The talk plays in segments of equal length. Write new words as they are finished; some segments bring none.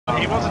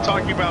He wasn't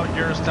talking about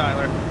yours,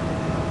 Tyler.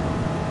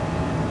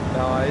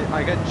 No,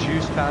 I got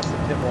juiced past the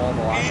pit wall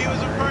the last time. He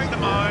was referring to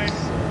mine,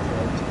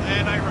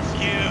 and I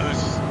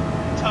refuse.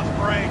 Tough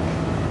break.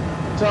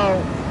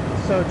 So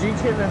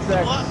GTN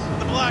SX.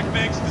 The black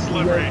mix is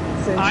livery.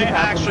 I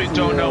actually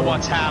don't know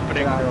what's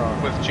happening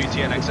with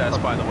GTN XS,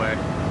 by the way.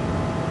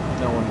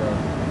 No one does.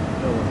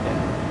 No one can.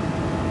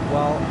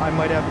 Well, I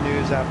might have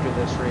news after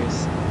this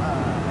race.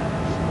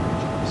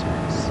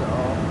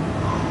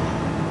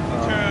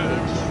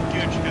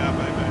 Gooch cap,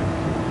 I think.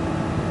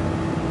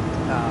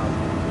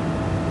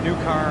 New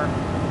car,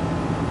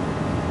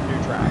 new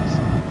tracks.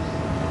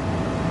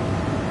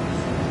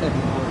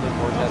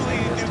 Hopefully,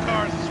 new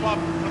cars swap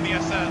from the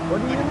SS. What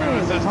do you mean? The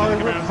cars are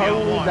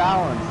totally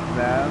balanced,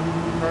 man.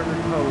 The cars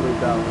are totally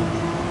balanced.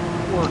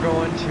 We're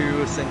going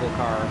to a single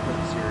car for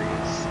the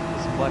series.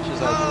 As much as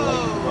I'd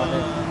like to run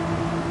it.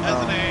 As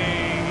in a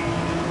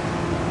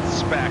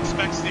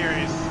spec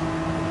series.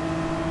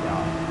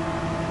 Yeah.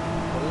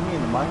 What do you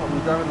mean? Are we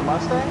driving the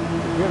Mustang?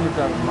 We were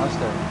driving the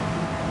Mustang.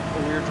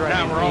 We were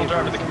driving. We're all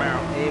driving the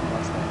Camaro. A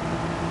Mustang.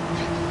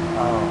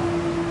 Oh.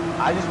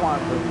 I just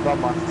wanted the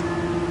Mustang.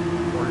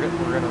 We're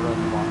gonna run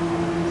the Mustang.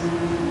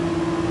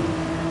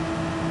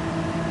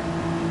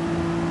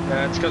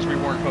 It's because we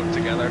weren't hooked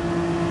together.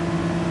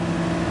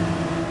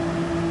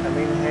 I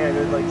mean, hey, I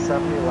did like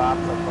 70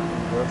 laps of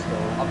fucking Bristol.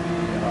 I'll be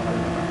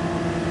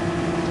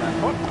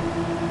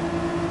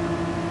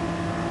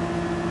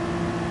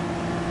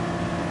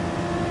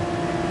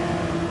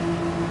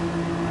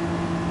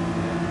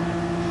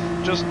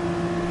Just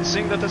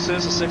seeing that this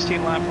is a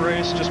 16-lap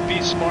race, just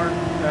be smart.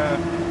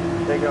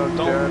 They go,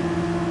 don't.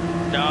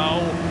 No.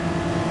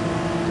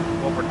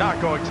 What we're not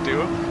going to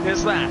do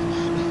is that.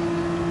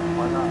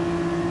 Why not?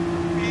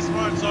 Be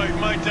smart, so you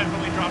might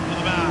definitely drop to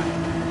the back.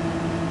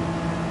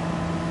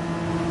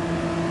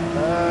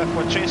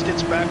 When Chase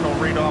gets back, I'll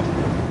read off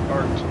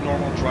our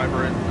normal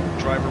driver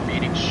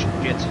meeting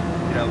shit.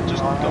 You know,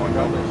 just going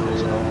over the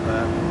rules and all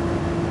that.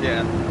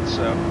 Yeah,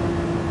 so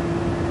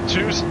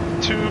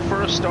two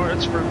first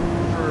starts for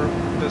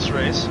this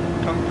race: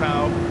 Kung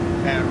Pao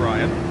and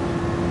Ryan.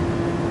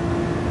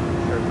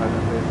 Sure, I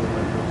didn't pay for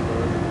my first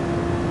start.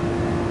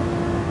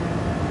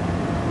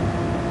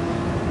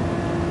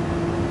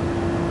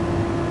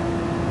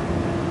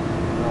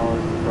 No,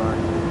 this is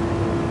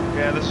practice.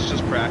 Yeah, this is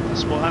just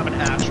practice. We'll have an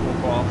actual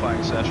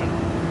qualifying session.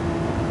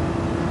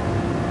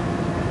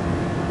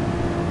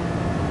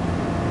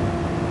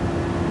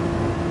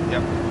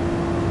 Yep.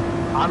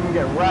 I'm gonna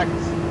get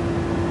wrecked.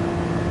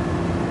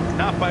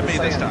 Not by me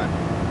this time.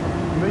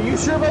 Are you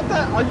sure about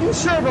that? Are you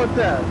sure about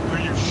that? Are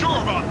you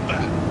sure about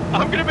that?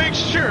 I'm gonna make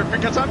sure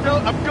because I'm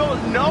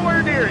going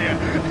nowhere near you.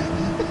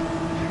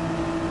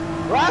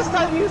 Last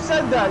time you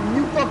said that,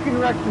 you fucking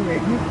wrecked me.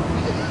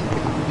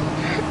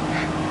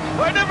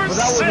 I never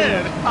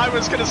said I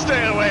was gonna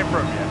stay away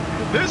from you.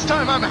 This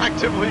time I'm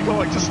actively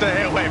going to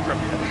stay away from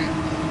you.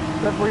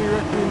 That's where you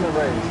wrecked me in the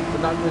race.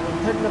 But not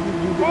technically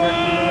you did wreck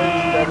me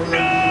in the race.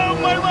 No,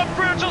 my left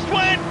rear just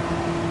went.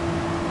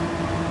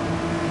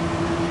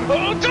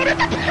 Oh, don't hit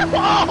the pit!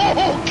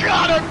 Oh,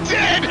 God, I'm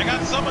dead! I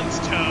got someone's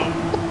toe.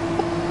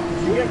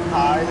 Did you get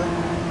tied?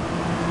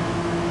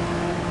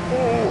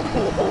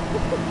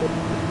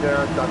 There, I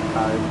got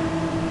tied.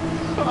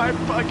 I'm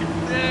fucking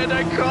dead.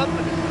 I caught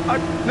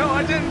no,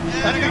 I didn't.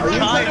 I didn't Are you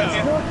kite trying to it.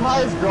 steal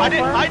Kai's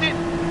girlfriend?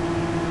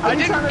 I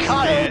didn't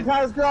kite it.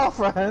 Kai's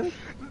girlfriend?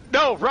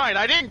 No, Ryan,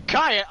 I didn't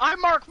kite it. I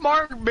Mark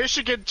Martin,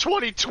 Michigan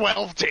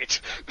 2012'd it.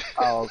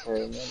 Oh,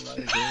 okay.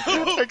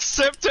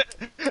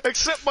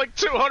 Except like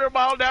 200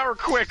 mile an hour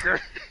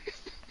quicker.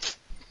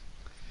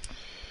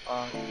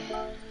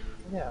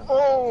 Yeah.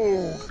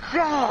 Oh,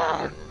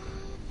 God!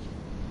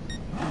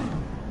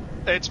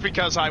 It's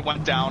because I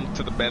went down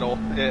to the middle,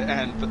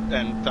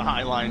 and the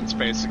High Line's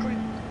basically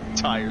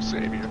tire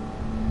savior.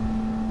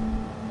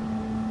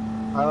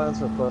 Highlands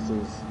for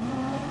pussies.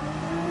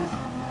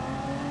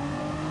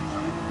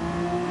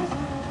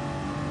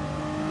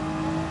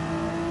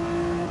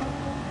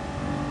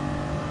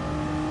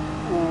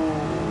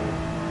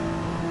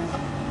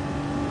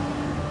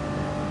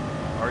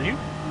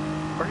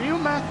 Are you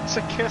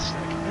masochistic?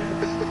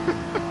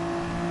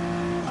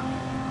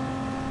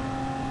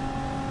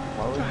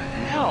 What the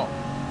hell?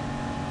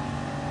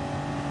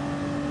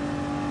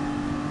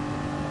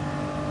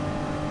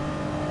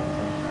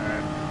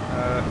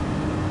 Alright,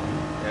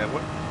 yeah,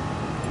 what?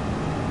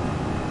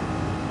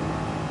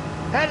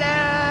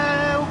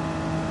 Hello!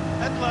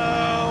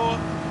 Hello!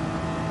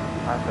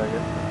 I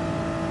figured.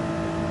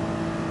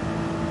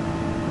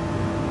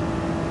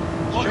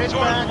 Welcome to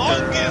our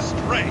longest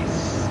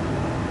race.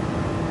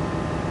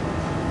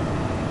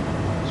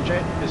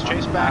 Is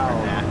Chase back or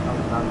not?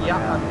 Yeah,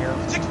 I'm here.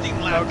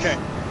 16 laps. Okay.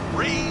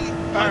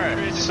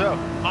 300 so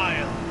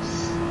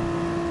miles.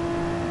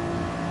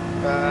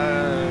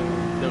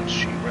 No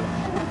sheet. Where the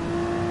fuck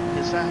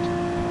is that?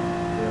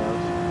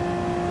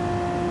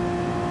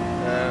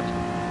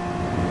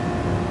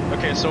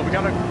 Okay, so we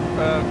got a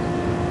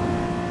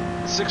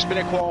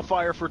 6-minute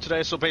qualifier for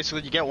today. So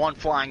basically, you get one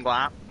flying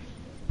lap.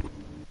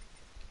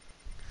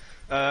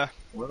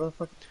 Where the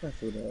fuck is my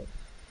food at?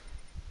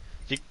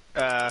 you,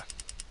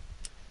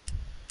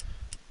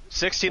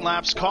 16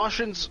 laps.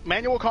 Cautions,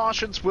 manual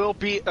cautions will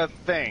be a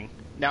thing.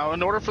 Now,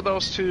 in order for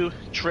those to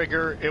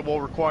trigger, it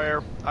will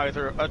require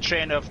either a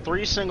chain of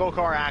 3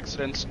 single-car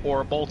accidents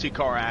or a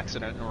multi-car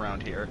accident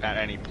around here at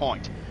any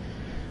point.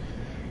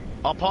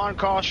 Upon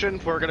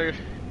caution, we're going to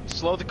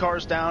slow the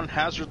cars down,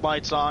 hazard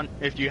lights on,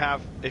 if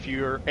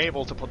you're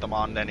able to put them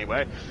on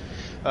anyway.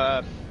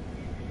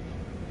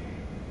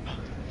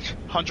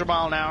 100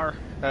 mile an hour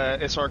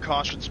is our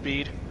caution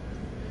speed.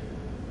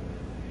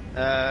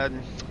 Yeah,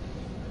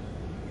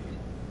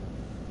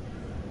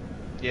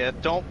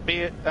 don't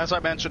be, as I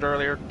mentioned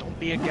earlier, don't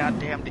be a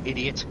goddamn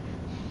idiot.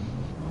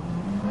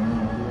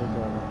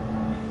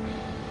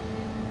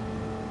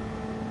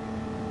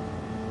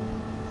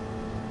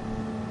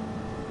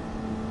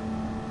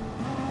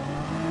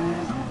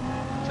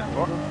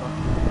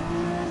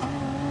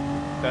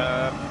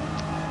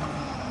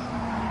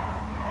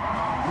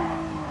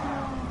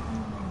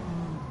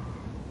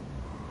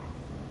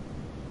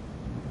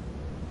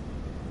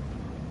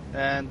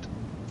 And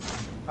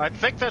I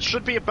think that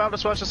should be about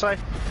as much as I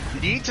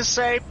need to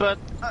say, but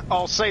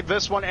I'll say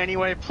this one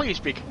anyway. Please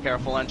be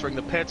careful entering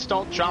the pits.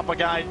 Don't jump a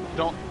guy.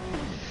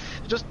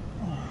 Just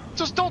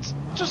don't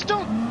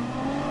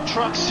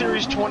Truck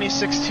Series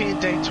 2016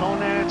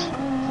 Daytona it,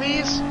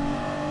 please.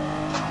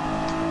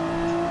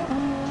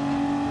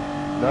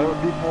 That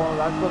would be more,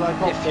 that's what I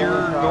call. If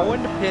you're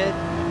going to pit,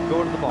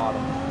 go to the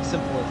bottom.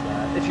 Simple as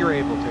that. If you're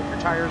able to. If your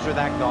tires are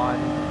that gone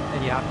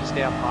and you have to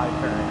stay up high,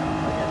 fair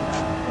enough. I get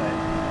that.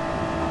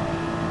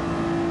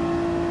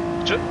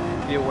 But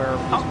be aware of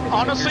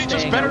honestly,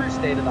 just better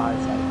stay to the high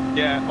side.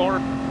 Yeah,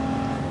 or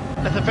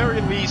at the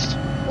very least,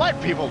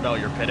 let people know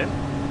you're pitting.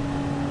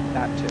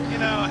 That too. You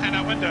know, hand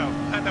out window.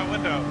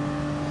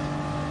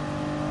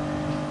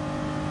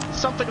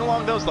 Something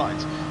along those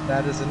lines.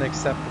 That is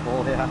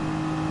unacceptable, yeah.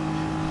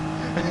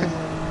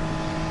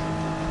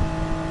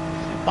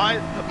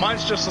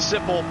 Mine's just a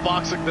simple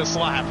boxing this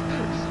lap.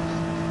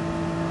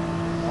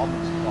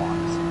 Almost box.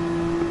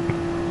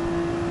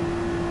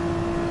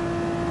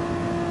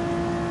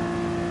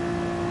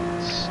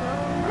 So,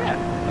 yeah.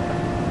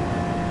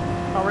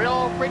 Are we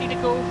all ready to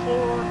go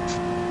for...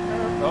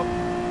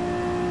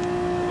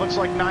 looks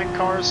like 9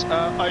 cars.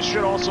 I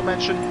should also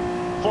mention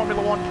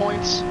Formula 1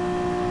 points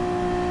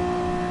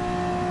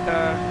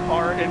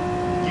are in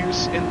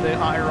use in the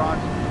Iron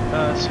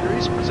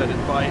series presented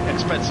by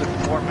Expensive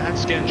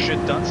Formats, getting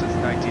shit done since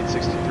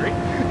 1963.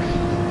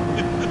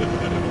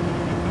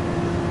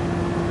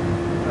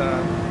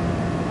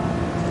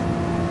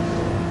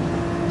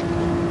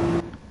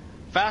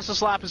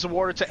 Fastest lap is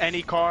awarded to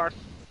any car.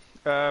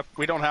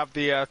 We don't have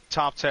the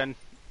top 10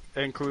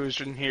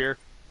 inclusion here.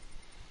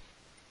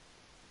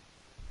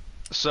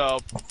 So,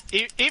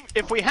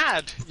 if we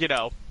had,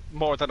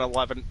 more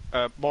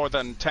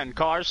than 10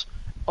 cars,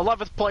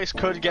 11th place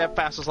could get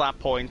fastest lap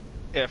point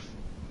if,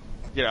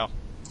 Still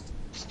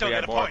we get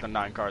had a more point. than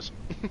 9 cars.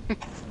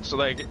 So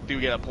they do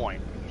get a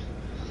point.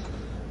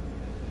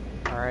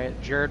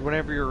 Alright, Jared,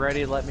 whenever you're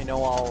ready, let me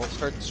know. I'll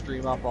start the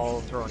stream up.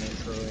 I'll throw an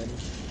intro in.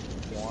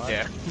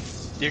 Yeah,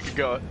 you could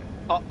go.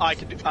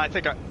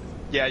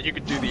 You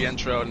could do the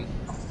intro. And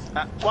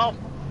well,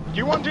 do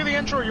you want to do the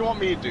intro or you want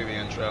me to do the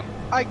intro?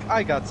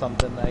 I got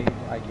something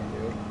I can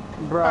do.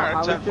 Bro, Alright, I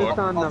was 10-4. just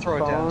on I'll the throw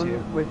it down to you.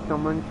 phone with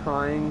someone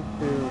trying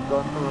to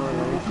go from a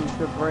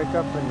relationship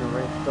breakup and the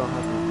race still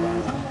hasn't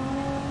started.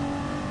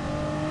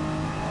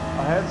 I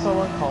had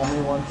someone call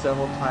me one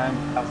several times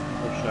asking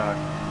for Shaq.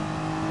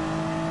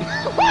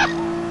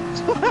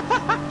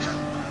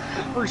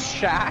 For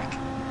Shaq?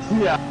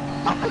 Yeah.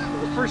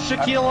 For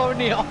Shaquille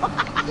O'Neal.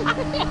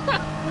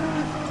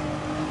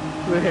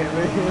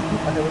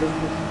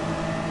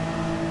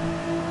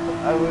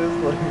 I was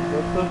like,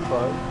 what the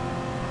fuck?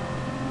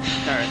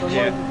 Alright, Some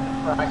yeah.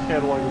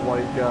 crackhead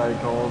white guy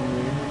called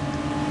me.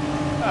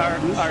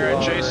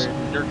 Alright, Chase,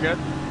 you're good?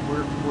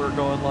 We're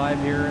going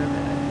live here in a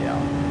minute, yeah.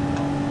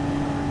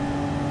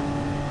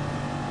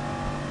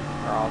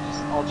 Or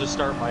I'll just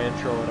start my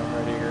intro when I'm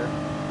ready here.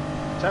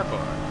 10-4.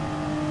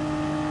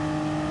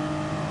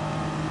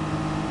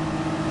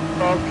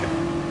 Okay.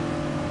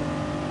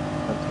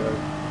 That's good.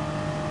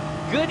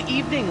 Good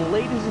evening,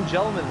 ladies and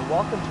gentlemen, and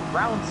welcome to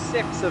round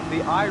 6 of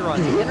the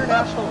iRun, the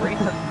international race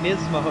of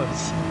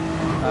Nismos.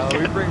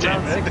 We bring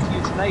round 6 to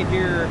you tonight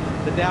here,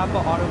 the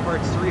DAPA Auto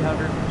Parts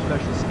 300 from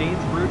Special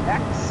Stains Route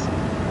X.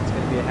 It's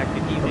going to be a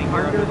hectic evening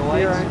here under the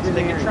lights. Let's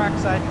take a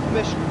trackside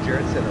commission.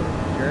 Jared, sit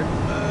over. Jared?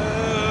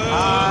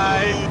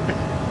 Hi!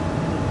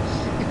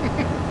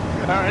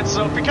 Alright,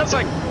 so because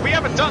we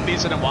haven't done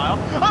these in a while,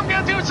 I'm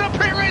gonna do some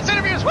pre-race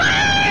interviews! Woo!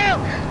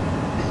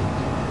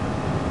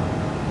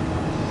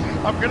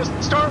 I'm gonna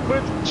start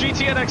with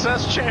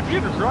GTNXS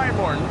champion Ryan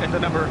Morton in the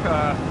number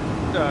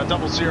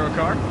 00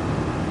 car.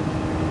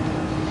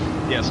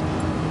 Yes.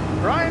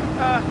 Ryan,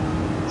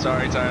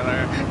 sorry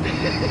Tyler.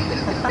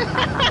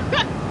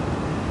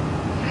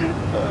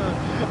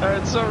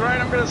 Alright, so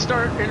Ryan, I'm gonna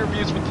start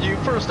interviews with you.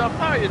 First up,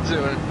 how you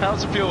doing?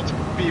 How's it feel to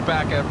be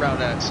back at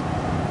Round X?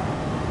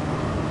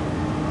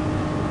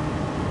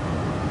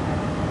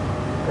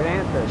 Good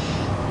answer.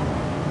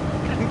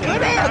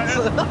 Good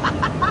answer!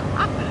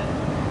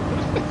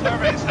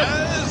 Survey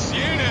says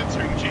you ain't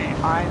answering, Chief.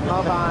 Alright,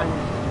 move on.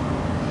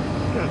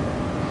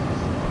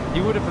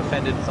 He would have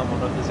offended someone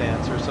with his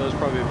answer, so it's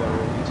probably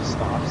better if he just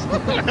stops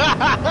before he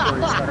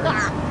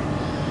starts.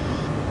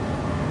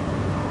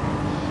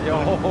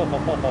 Yo,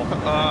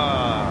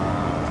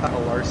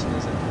 Kyle Larson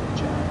is into the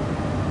chat.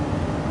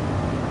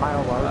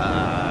 Kyle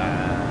Larson.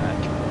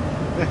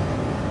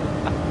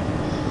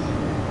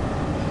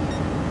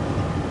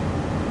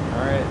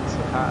 Alright,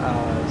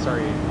 so,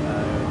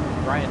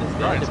 Ryan is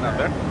dead. Ryan's not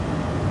there.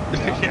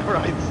 Yeah,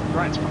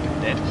 Ryan's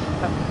fucking dead.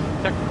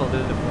 Technical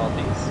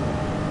difficulties.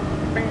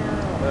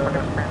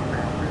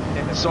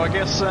 So I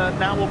guess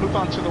now we'll move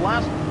on to the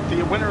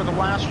winner of the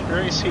last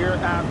race here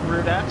at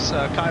Rear X,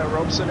 Kyle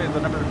Robeson in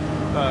the number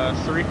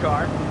 3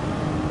 car.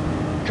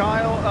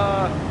 Kyle,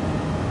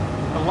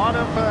 a lot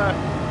of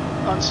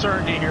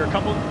uncertainty here. A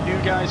couple new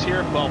guys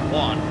here. Well,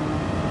 one.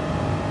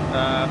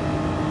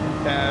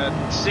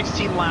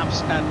 16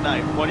 laps at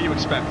night. What are you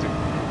expecting?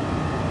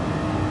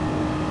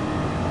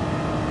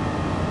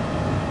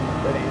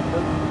 Good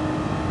answer.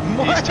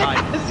 He's typing.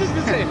 I was just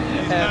gonna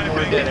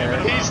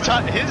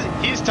say,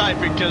 He's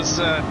typing because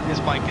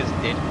his mic is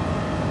dead.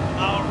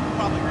 I'll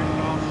probably read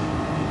it off.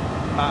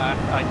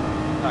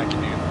 I can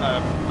do.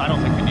 I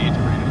don't think we need to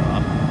read it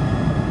off.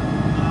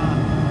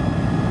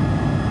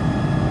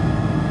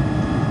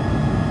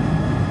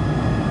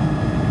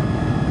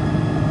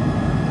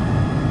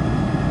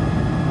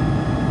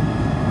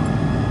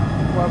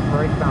 What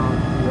breakdown?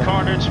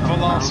 Carnage,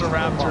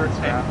 Velociraptor,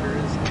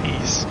 Velociraptors. and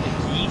Peace.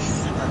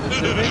 Geese.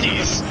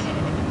 Peace.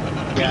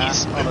 Yeah.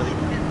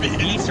 Peace.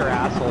 Geese are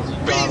assholes. You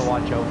gotta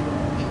watch out for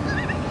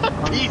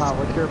them. Peace.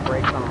 What's your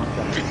breakdown of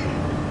that?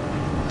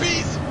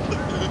 Peace.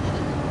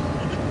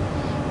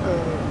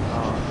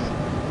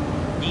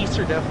 Geese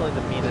are definitely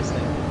the meanest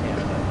thing in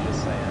Canada,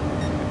 just saying.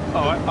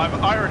 Oh,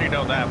 I already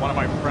know that. One of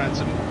my friends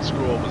in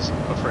school was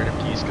afraid of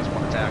geese because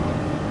one attacked him.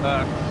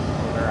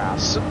 They're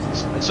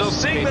assholes. So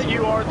seeing that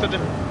you are the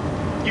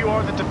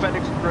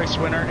defending race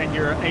winner in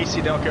your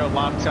AC Delco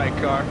Loctite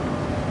car,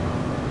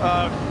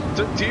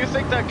 do you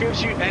think that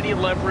gives you any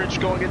leverage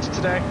going into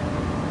today?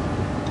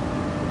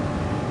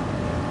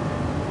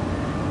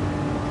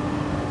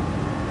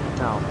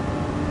 No.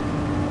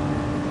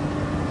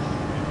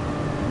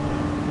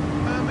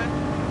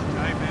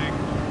 Typing.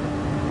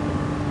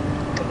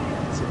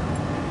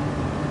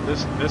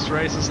 This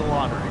race is a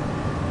lottery.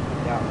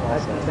 Yeah, well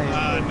That's the said.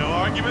 same. No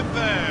argument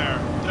there.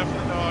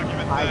 Definitely no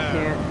argument I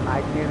there.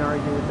 can't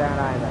argue with that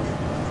either.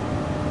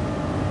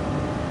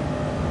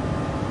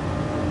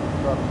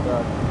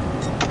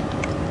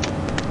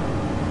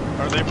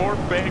 Are they more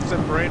baked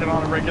than Braden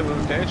on a regular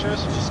day,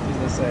 Chase? Just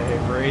gonna say, hey,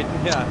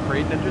 Braden. Yeah,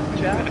 Braden enters the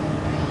chat.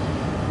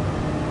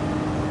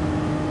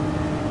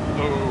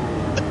 Oh,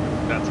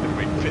 that's gonna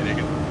be fitting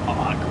and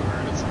awkward.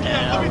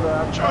 Yeah, let me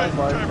try,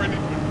 Brandon.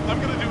 I'm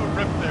gonna do a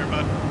rip there,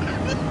 bud.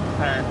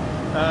 Alright.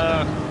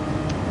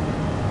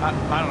 I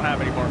don't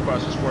have any more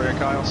questions for you,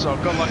 Kyle, so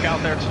good luck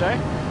out there today.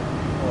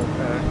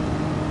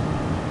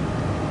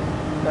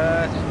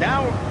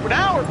 Now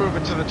we're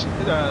moving to the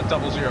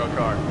 00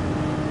 car.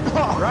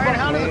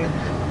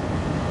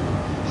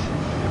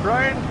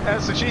 Ryan,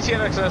 as the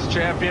GTNXS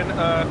champion,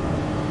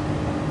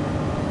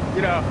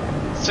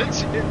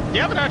 since you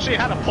haven't actually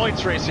had a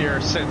points race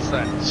here since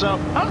then, so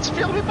how does it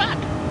feel to be back?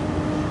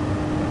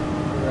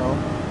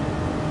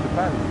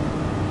 Depends.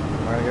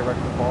 Am I gonna get back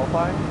to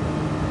qualifying?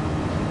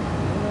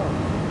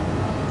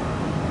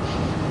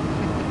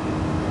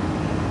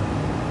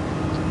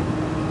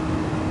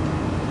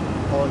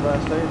 All I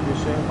gotta say is be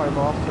ashamed if I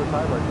lost to a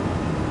tiebreaker.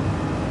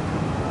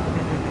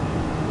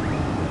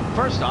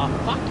 First off,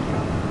 fuck you.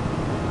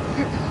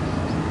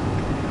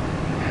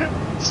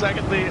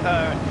 Secondly,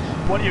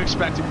 what are you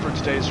expecting for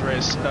today's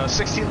race?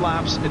 16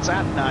 laps, it's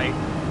at night.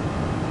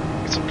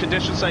 Some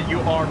conditions that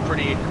you are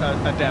pretty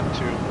adept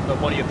to.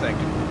 What do you think?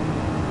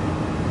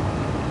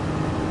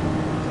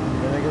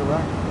 You're gonna get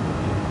wrecked.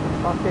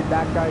 Fuck it,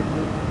 that guy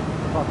just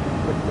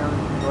fucking put down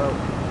his throat.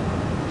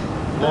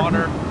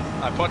 Water.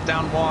 I put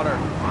down water.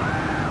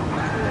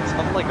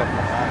 Something like a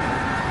bomb.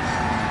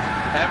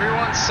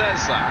 Everyone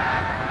says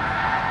that.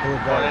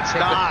 But it's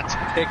not.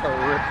 Take a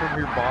rip from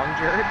your bong,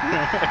 Jared.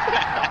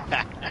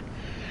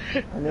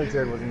 I knew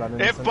Jared wasn't that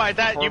innocent. If by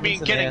that you mean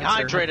Performance getting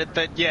enhancer. hydrated,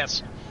 then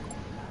yes.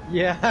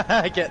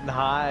 Yeah, getting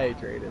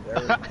hydrated. There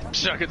we go. I'm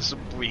chugging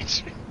some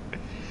bleach.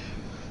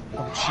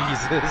 Oh,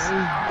 Jesus.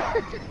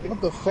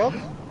 What the fuck?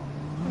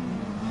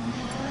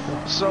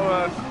 So,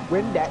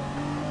 Windex.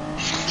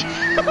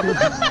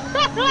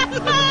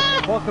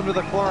 Welcome to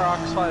the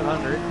Clorox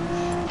 500.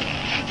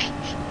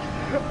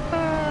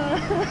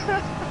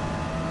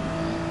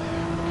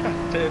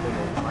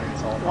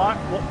 What?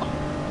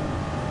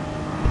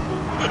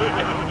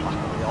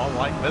 We all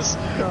like this.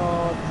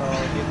 No,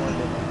 get one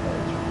in my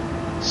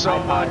So,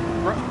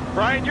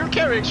 Brian, you're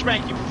carrying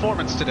Schmanky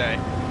Performance today.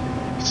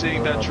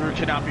 Seeing that Drew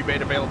cannot be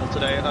made available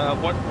today,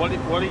 what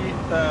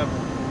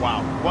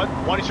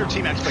is your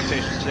team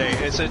expectations today?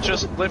 Is it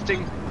just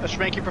lifting a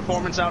Schmanky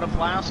Performance out of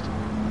last?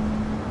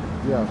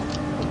 Yes, that's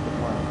the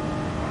plan.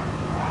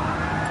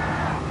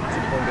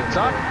 Good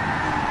suck.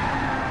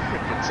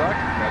 Good suck.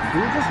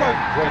 You just like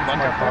broke my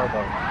car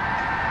though.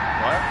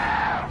 What?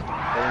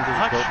 Someone just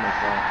broke my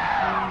car.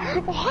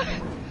 What?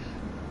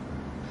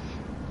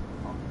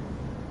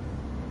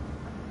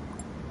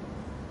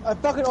 I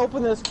fucking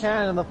opened this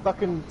can and the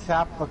fucking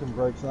tap fucking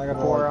breaks and I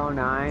got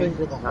 409. think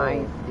with a hole.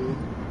 Nice, dude.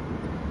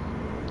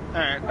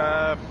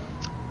 Alright,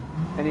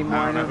 Any I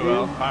more don't know who interview?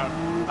 else. I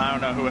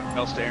don't know who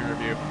else to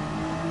interview.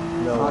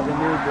 No. The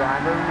new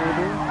driver,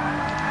 maybe?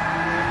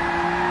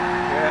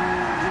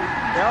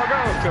 Yeah, I'll go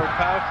with Coke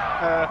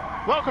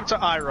Pal. Welcome to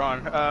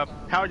Iron.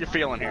 How are you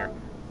feeling here?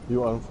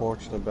 You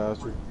unfortunate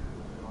bastard.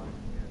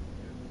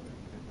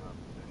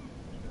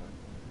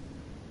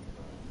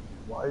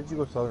 Why did you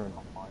go southern?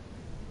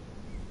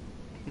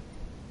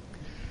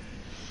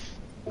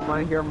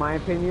 Want to hear my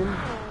opinion?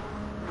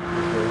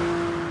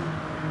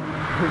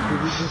 Did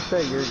you just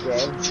say you're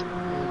gay?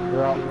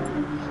 You're out.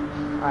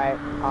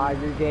 Alright,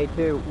 you're gay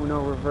too.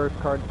 Uno reverse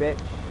card, bitch.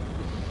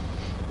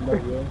 No,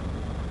 yeah.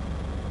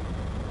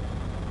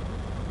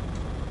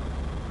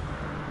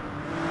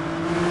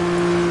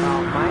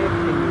 My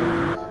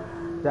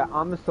opinion is that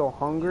I'm so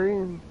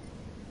hungry,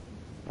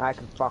 I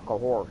can fuck a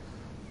horse.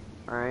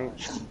 Alright?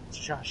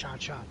 Shots.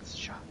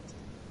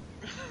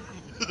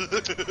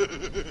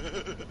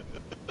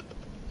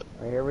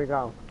 Right, here we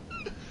go.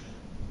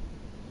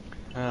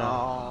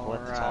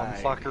 Let the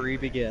tomfuckery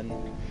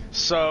begin.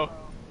 So,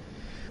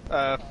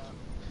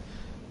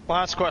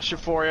 last question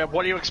for you.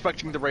 What are you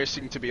expecting the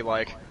racing to be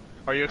like?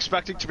 Are you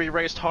expecting to be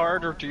raced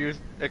hard, or do you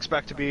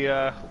expect to be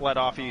let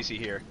off easy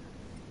here?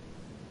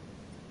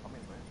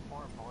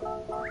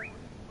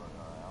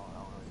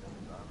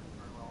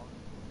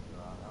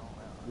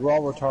 We're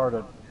all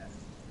retarded.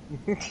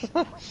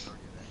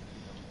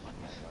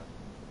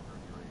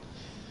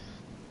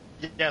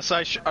 Yes,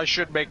 I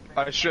should make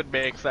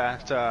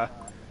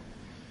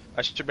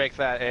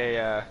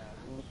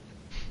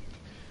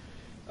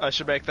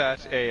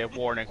that a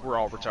warning. We're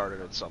all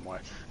retarded in some way.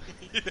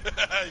 Yeah,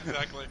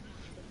 exactly.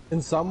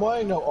 In some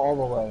way? No, all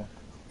the way.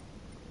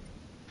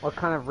 What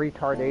kind of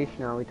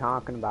retardation are we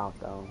talking about,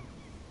 though?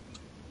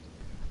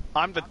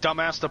 I'm the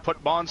dumbass to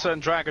put Monza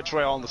and Dragon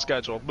Trail on the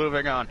schedule.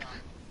 Moving on.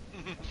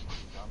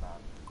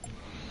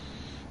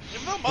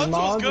 Even though Monza was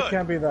Monza good.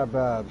 can't be that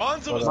bad.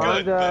 Monza was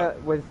But, good. Monza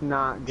was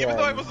not good. Even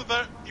though I wasn't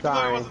there,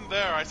 Sorry.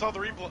 I saw the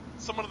replay,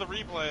 some of the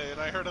replay,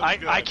 and I heard it was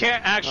good. I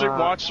can't actually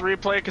watch the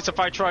replay because if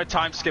I try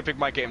time skipping,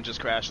 my game just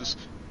crashes.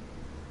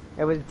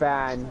 It was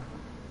bad.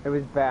 It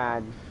was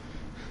bad.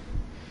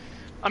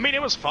 I mean,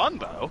 it was fun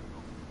though.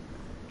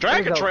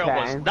 Dragon was Trail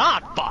okay. was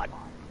not fun.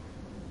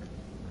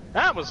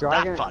 That was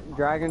not fun.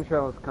 Dragon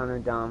Trail was kind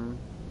of dumb.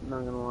 I'm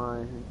not gonna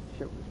lie.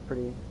 Shit was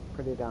pretty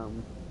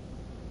dumb.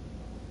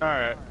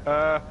 Alright,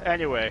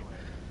 anyway.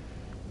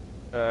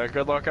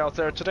 Good luck out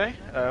there today.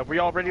 We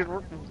all ready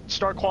to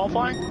start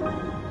qualifying?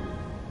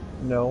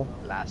 no.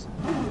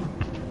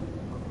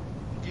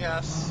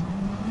 Yes.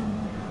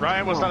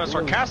 Ryan, was that a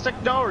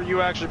sarcastic no, or are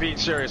you actually being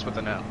serious with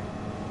the no?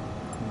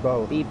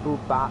 Both. Beep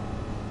boop bop.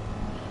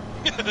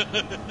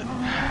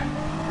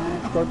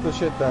 Start the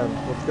shit then.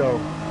 Let's go.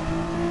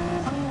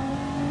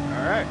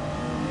 Alright.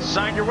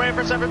 Sign your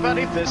waivers,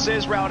 everybody. This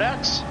is Route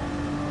X.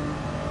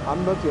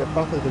 I'm about to get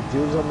fucked like the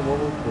Jews on the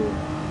World War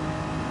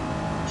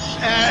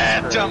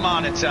And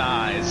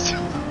demonetized.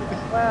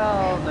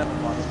 Well, never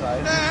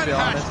monetized, to And be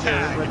honest.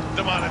 hashtag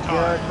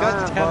demonetized.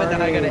 God damn it,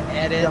 then I gotta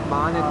edit.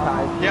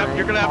 Demonetized. Yep,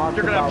 you're gonna have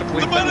to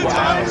bleep that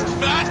Demonetized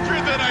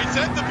faster than I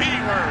said the P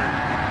word.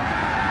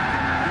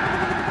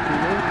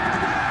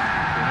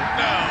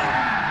 No.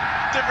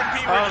 Different P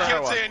word Oh, you no,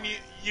 can't what? say on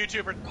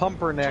YouTube or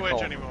Pumpernickel.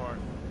 Twitch anymore.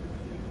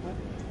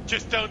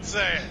 Just don't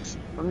say it.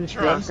 I'm just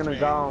Trust gonna me.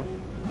 go.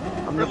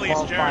 I'm gonna Release,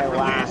 qualify Jared,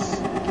 last.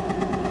 release.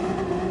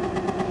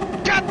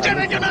 God damn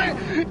it,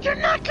 you're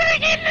not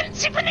getting in and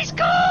see when they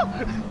school!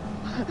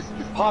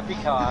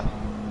 Poppycock.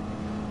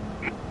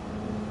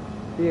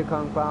 See you,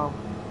 Kung Pao.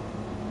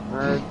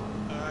 Nerd.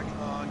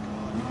 Come on.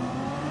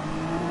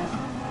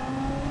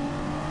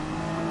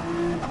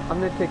 I'm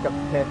gonna take a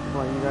piss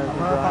while you guys I'm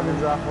are gonna fucking driving.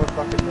 draft with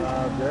fucking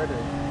Jared.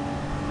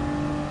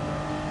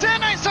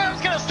 Damn, I said I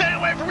was gonna stay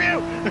away from you!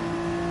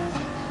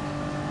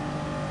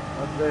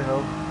 Not today,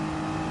 Ho.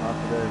 Not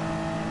today.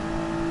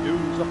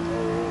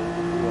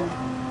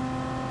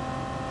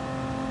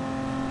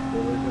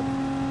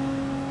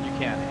 You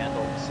can't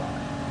handle the sun.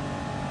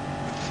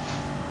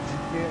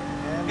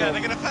 Yeah, to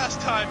get a fast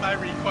time, I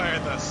require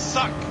the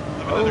suck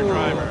of another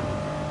driver.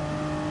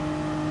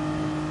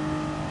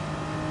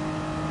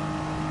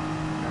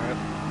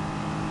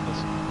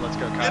 Let's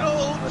go, An Kyle.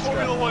 old Let's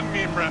Formula go. One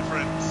meme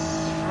reference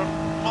from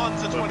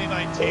Monza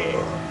 2019.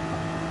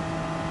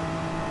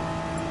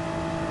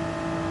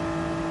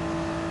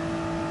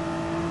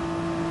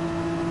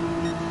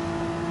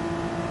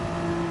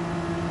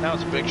 That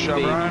was a big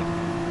shove, Ryan.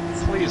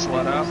 Please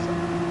let up.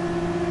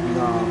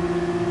 No.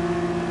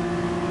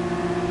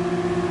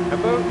 How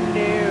about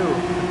new?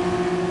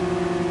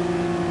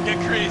 Get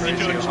crazy,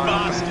 Crazy George Ohio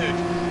Bastard.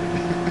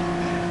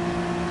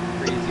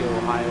 Crazy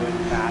Ohioan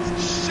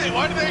bastard. Shit, why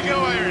Why do they go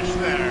Irish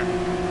there?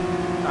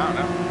 I don't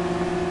know.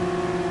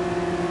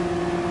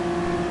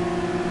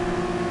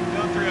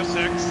 Going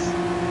 306.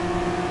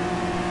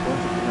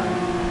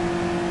 49.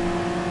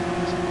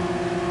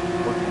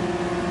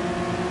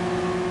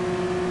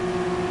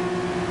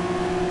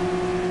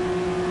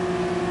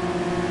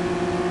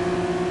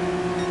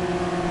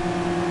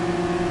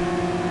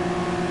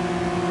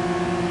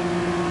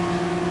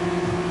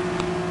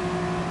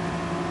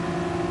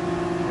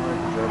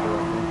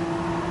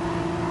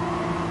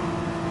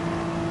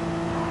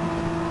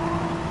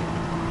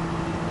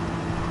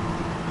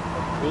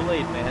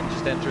 Kool-Aid Man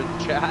just entered the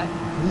chat. I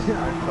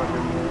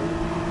fucking knew.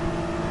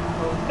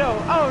 Oh no,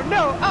 oh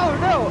no, oh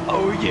no,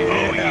 oh yeah.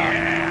 Oh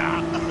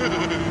yeah!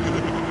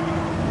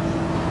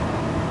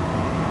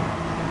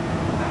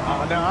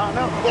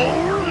 No. Oh,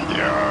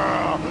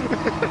 yeah!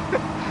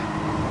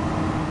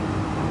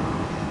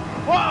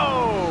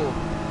 Whoa!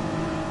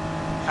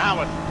 Ow,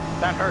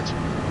 that hurts.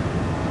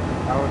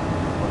 I was.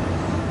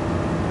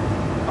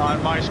 On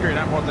my screen,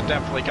 that one that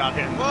definitely got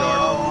hit in the guard.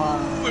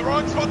 Whoa! We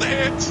wrong spot to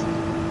hit!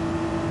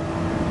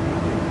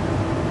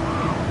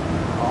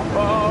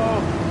 Oh!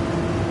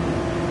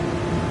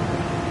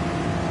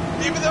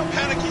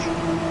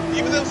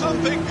 Even though some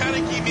think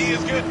panicky me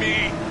is good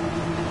me,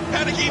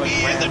 panicky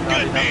me isn't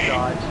good me!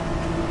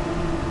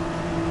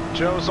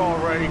 Joe's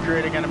already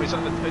creating enemies.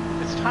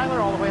 Is Tyler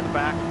all the way in the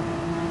back?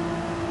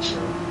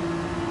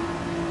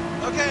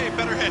 Okay,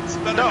 better hits,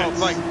 better No,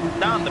 hits. like,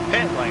 not in the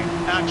pit lane,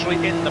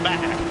 actually in the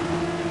back.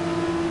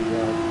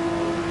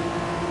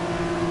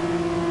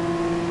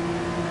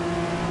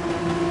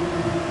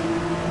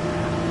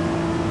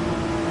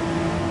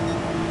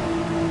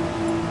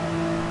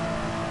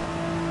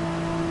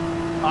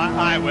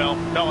 I will.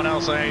 No one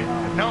else ain't.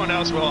 No one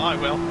else will. I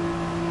will.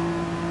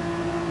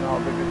 No,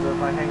 because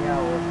if I hang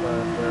out with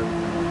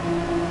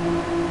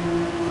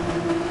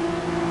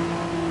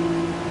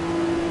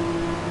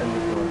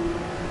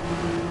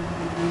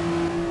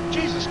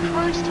Jesus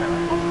Christ,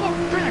 Tyler. Oh, look,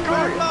 back Bear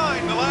are in you?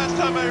 mind, the last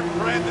time I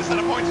ran this at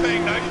a points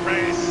paying night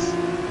race,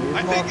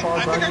 I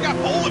think I got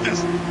pole of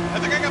his. I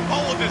think I got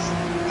pole of his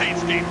paint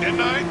scheme,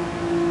 didn't I?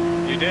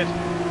 You did.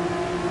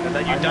 And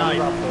then you died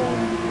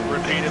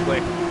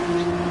repeatedly.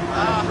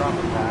 Drop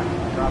it back.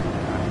 Drop it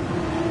back.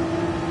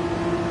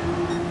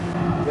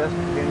 Yes,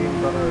 getting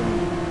better than me.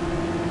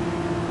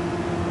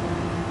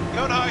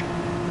 Going high.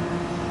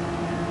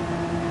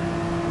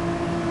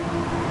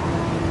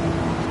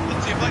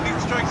 Let's see if lightning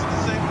strikes in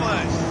the same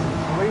place.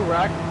 Can we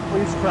wreck?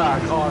 Please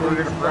crash. Oh,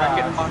 we're gonna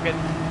wreck it, fucking.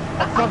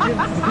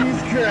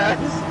 Please crash.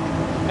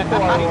 You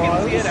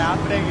can see it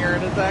happening here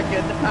in a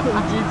second.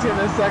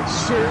 GTNSX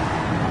shit.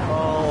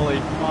 Holy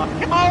fuck.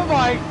 Oh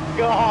my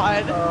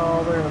god!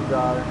 Oh, they're gonna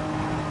die.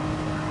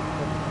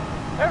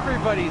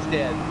 Everybody's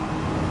dead.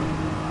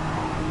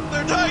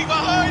 They're dying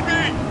behind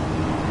me!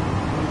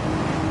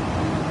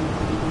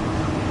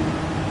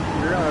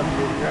 You're gonna have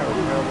a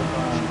terrible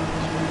time.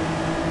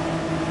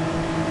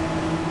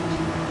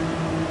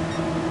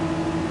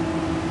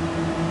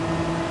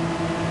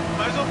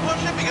 Might as well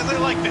push it because I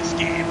like this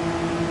game.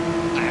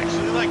 I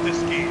actually like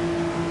this game.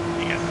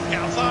 Because it's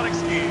the Sonic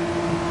scheme.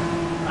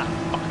 Ah,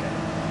 fuck it.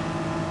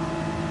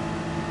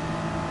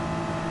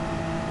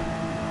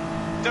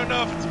 Don't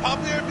know if it's a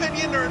popular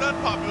opinion or an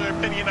unpopular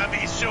opinion on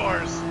these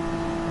shores.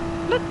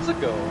 Let's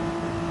go.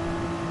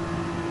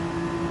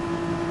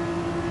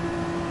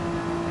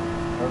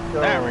 Let's go.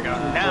 There we go.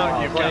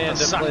 Now you've got Plan the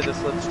to suck. play the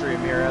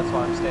slipstream here, that's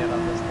why I'm staying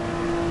on this thing.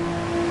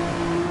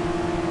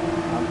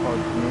 I'm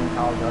close. Me and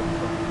Kyle got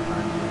some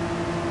time.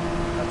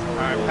 That's what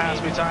Alright, pass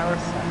me, Tyler.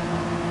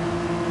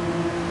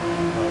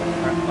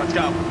 Alright, let's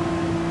go.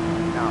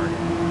 Now we're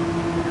good.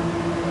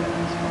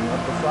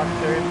 What the suck,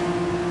 dude?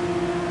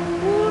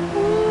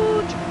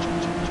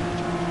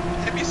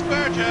 Hit me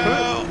square,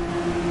 Joe!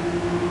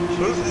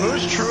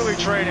 Who's truly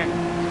trading?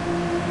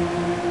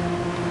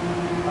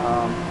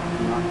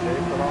 Not safe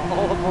at all.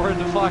 All aboard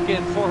the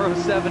fucking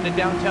 407 to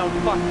downtown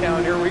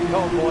Fucktown. Here we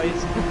go,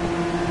 boys.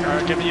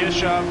 Alright, give you a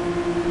shove.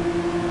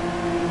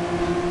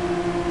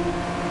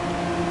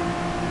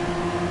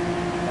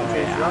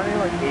 Okay, is there any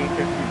like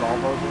 850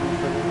 Volvos in the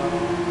city at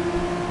all?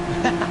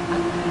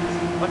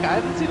 Look, I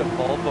haven't seen a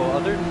Volvo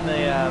other than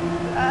the,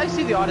 I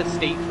see the odd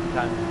estate from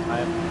time to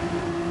time.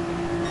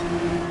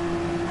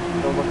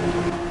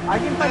 I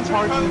can find That's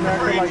what parts I'm in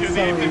America referring like to, the so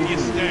infamous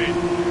easily. state.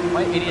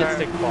 My idiot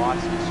stick boss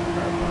is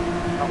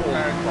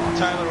Alright,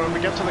 Tyler, when we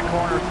get to the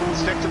corner,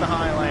 stick to the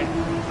high lane.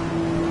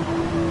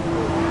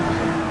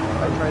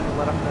 I tried to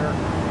let him there.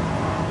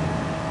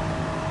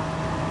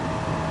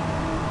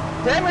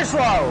 Damn it,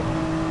 slow!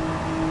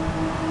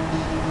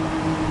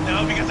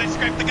 No, because I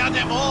scraped the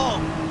goddamn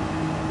wall!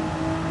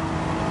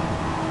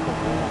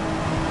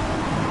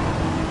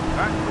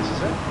 Alright, this is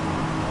it.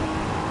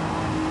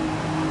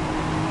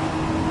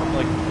 I'm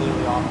like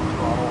completely off the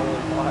throttle,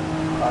 holy fuck.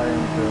 I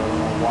am too. I don't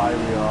know why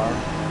we are.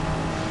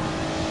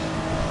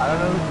 I don't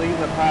know who's leading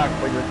the pack,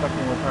 but you're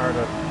fucking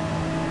retarded.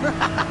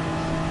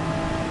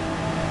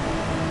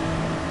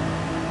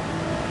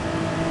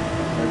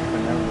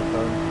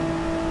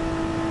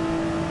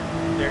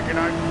 There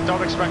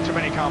Don't expect too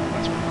many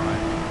compliments from Ryan.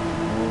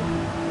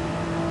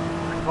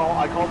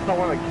 I called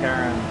someone a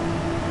Karen.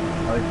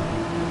 Like,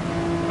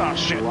 Oh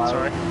shit, why,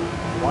 sorry.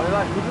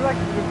 who did I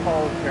even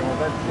call Karen? Was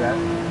that Jet?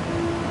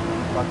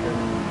 Fucking...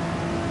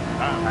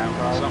 I don't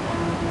know, someone.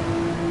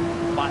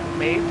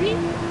 Maybe?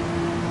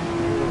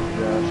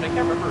 Jet. I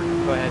can't remember.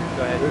 Go ahead.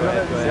 Go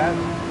ahead.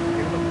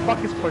 Who the fuck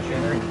is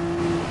pushing her?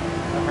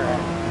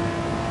 Alright.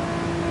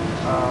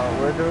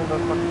 We're doing the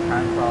fucking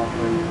time trial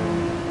thing.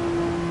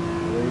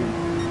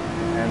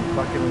 And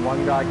fucking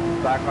one guy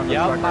keeps back on the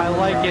truck. Yep, I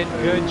like it.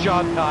 Good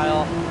job,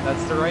 Kyle.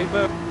 That's the right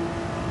move.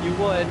 You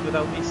would,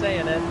 without me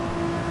saying it.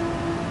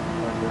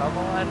 Come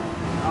on.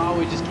 Oh,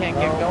 we just can't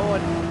get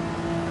going.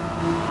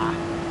 Ah.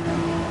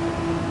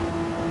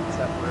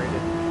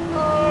 Separated.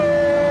 Oh,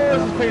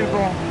 this is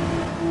painful.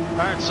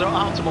 Alright, so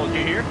Optimal,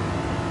 you here?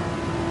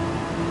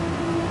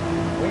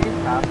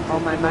 Oh,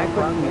 my mic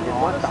was muted.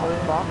 What the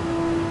fuck?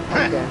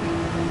 Okay.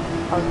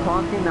 I was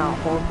talking that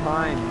whole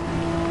time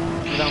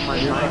without my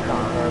mic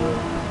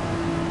on.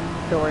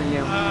 So are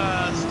you?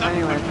 Stop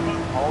Anyway. question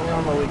mark. Only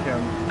on the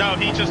weekend. No,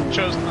 he just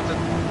chose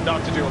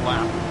not to do a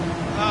lap.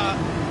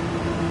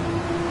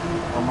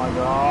 Oh my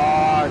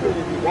god.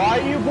 Why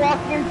are you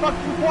blocking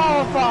fucking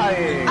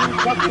qualifying?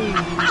 Fucking...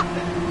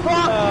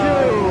 Fuck you!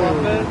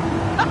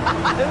 I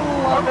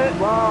love it.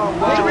 Whoa,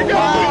 Here we go.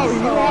 Wow,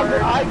 you have the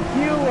IQ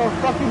of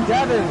fucking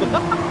Devin.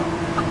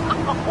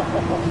 Oh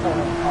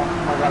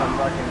my god, I'm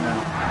wrecking now.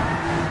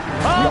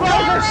 Oh,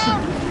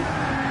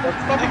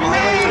 That's fucking You're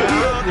amazing!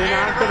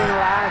 not getting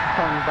last,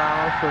 Kung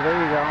Bao, so there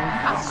you go.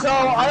 So,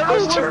 I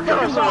don't know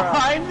what's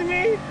behind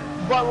me,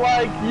 but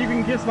like, you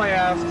can kiss my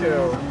ass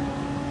too.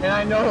 And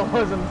I know it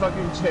wasn't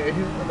fucking Chase,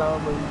 but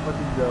that was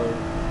fucking Joey.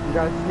 You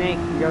got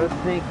a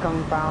snake,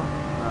 Kung Bao.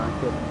 Nah,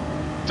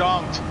 kidding.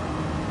 don't.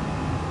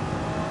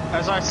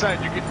 As I said,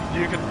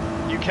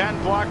 you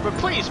can block, but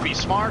please be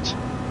smart.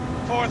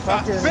 Fourth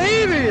Fuck fastest.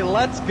 Baby,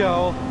 let's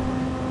go.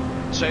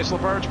 Chase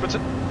LaBerge, but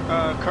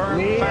current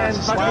Me and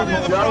fastest fucking Well, lap.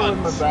 near the Joe front,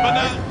 in the but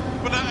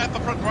back. not at the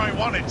front where I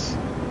want it.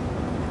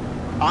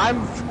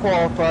 I'm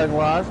qualifying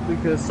last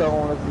because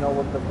someone doesn't know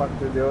what the fuck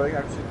they're doing.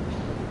 Actually,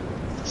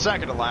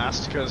 Second to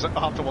last, because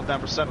Optimal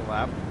never set a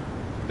lap.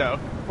 No.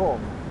 cool.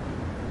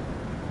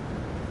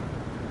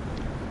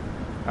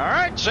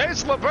 Alright,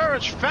 Chase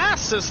LaBerge,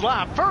 fastest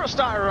lap, first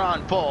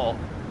Iron pole.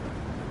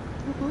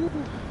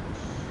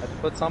 Let's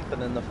put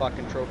something in the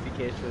fucking trophy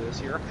case for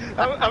this year.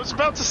 I was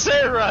about to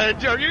say,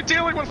 Ryan, are you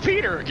dealing with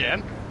Peter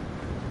again?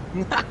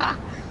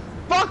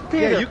 Fuck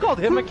Peter! Yeah, you called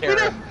him a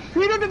Karen.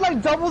 Peter did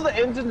like double the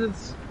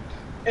engines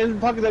and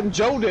fucking than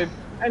Joe did,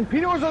 and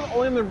Peter was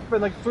only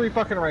in like 3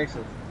 fucking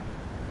races.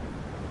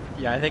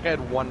 Yeah, I think I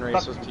had one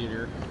race with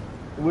Peter.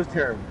 It was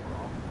terrible.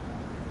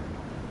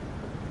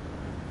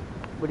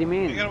 What do you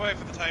You mean? gotta wait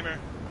for the timer.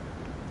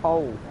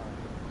 Oh.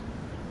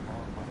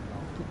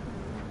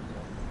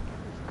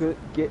 Good.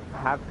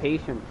 Have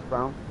patience,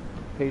 bro.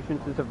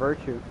 Patience is a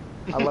virtue.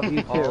 I love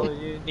you All too.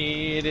 you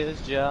need is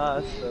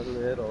just a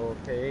little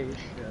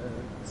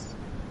patience.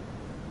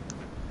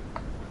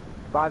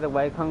 By the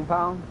way, Kung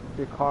Pao,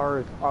 your car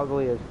is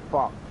ugly as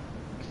fuck.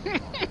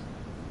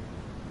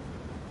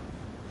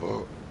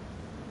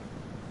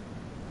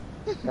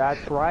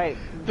 That's right.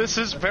 This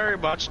is very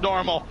much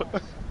normal.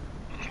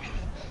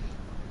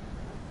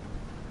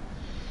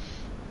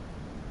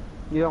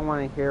 You don't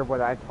want to hear what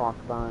I talk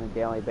about on a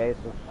daily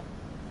basis.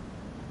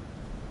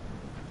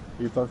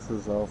 He fucks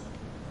himself.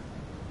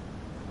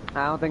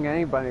 I don't think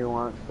anybody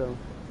wants to.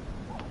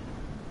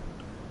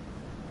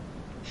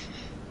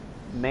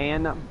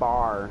 Man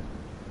Bar.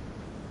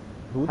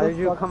 Who How the did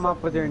you fuck come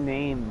up with your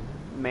name?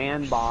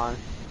 Man Bar.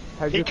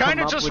 How did He you come kind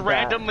of up just with that?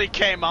 randomly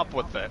came up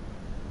with it.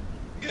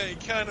 Yeah, he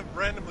kind of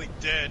randomly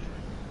did.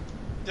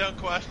 Don't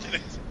question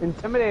it.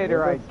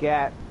 Intimidator I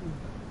get,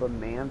 but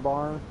Man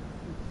Bar?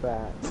 What's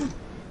that?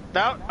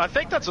 Now, I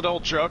think that's an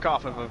old joke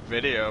off of a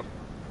video.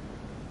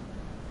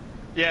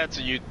 Yeah, it's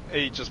a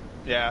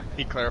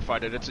he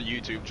clarified it. It's a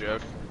YouTube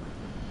joke.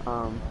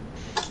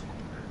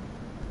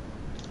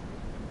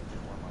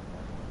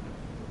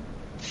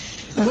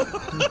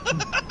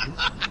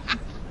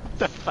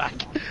 The fuck?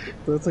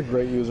 That's a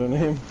great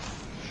username.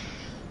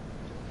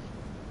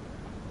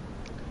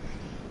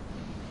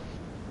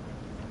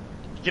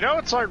 You know,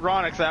 it's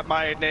ironic that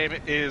my name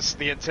is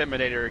the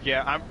Intimidator.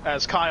 Yeah, I'm,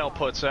 as Kyle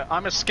puts it,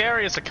 I'm as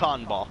scary as a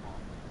con ball.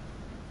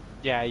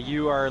 Yeah,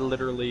 you are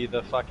literally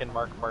the fucking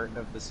Mark Martin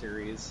of the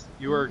series.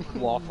 You are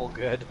lawful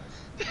good.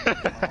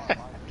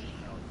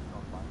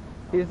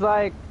 He was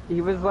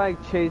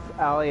like Chase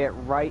Elliott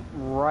right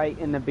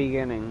in the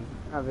beginning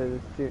of his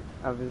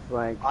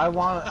like. I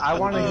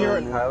want to hear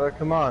it, Tyler.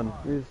 Come on.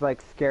 He was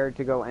like scared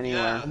to go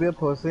anywhere. Yeah. Be a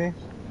pussy.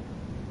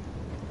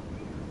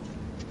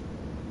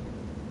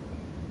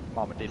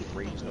 Mama did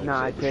raise no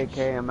Nah, children.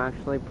 JK, I'm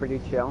actually pretty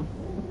chill.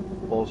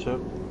 Bullshit.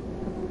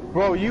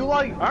 Bro, you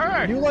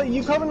Alright.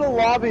 you come into the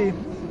lobby,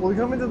 we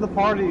come into the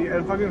party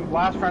and fucking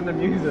blast random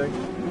music.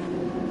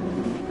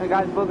 I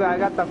got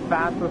the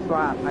fastest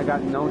lap. I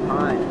got no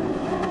time.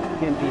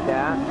 Can't beat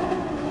that.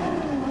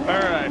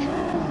 Alright.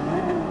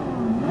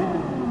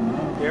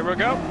 Here we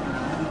go.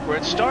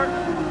 Red start.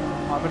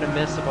 I'm gonna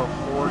miss about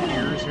 4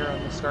 gears here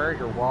on the start.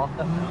 You're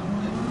welcome.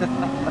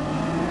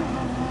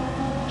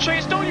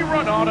 Chase, don't you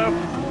run auto?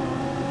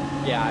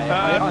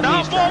 Yeah, on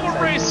not these tracks, Volvo I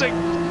do. Racing,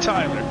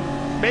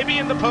 Tyler. Maybe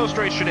in the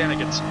post-race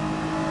shenanigans.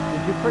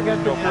 Did you forget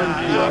to turn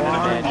fuel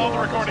After on? all the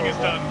recording is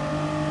done.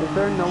 Is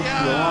there no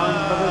fuel on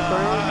for this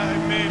race?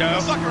 I made No.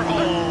 the sucker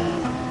hole.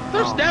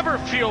 There's Oh. never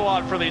fuel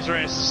on for these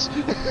races.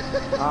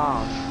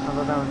 Oh, I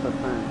thought that was the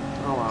thing.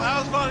 Oh well. I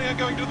was planning on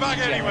going to the back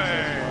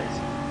anyway.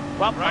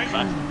 Well, Right?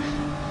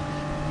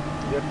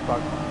 Get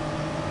fucked.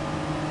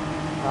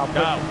 I'll put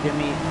No. the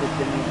Jimmy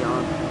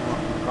Johnson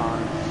car.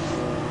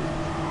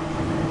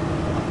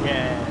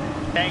 yeah.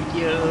 Thank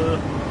you.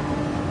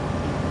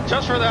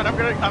 Just for that, I'm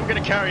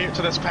gonna carry you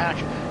to this pack.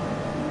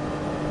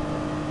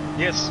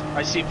 Yes,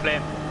 I see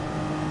flame.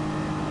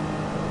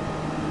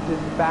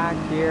 Just back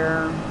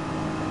here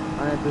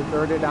on a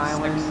deserted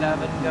island.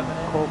 6-7 coming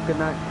in.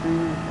 Coconut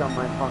trees on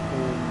my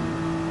fucking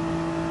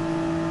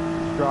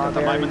Got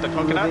the strawberry lime and the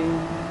coconut? smoothie.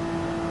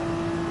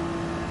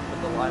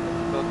 With the lime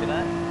and the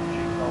coconut.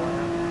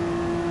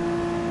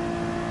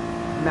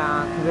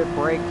 Nah, cause it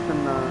breaks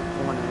in the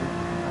corner.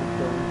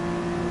 Actually.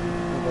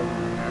 It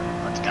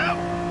doesn't. Let's go.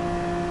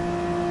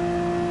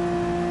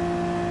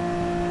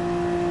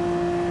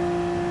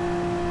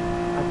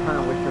 I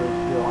kinda wish it was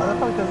fuel. Why the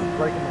fuck does it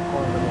break in the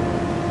corner?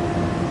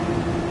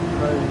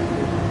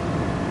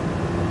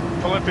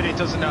 Philippine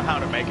doesn't know how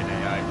to make an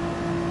AI.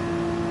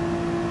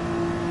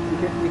 You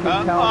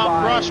can tell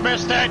by Rush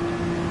missed it.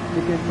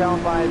 you can tell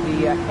by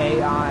the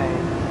AI.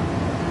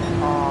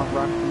 Oh,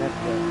 Rush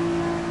missed it.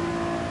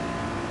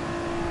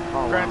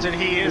 Oh, wow. Granted,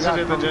 he We isn't got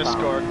in the Kung Pao.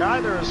 Discord.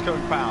 Neither is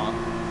Kung Pao.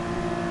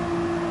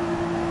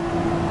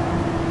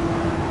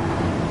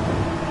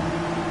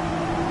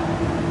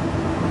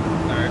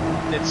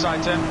 Alright,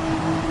 inside 10.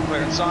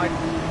 Clear inside.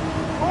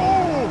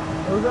 Oh!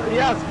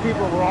 Yes,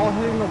 people, we're all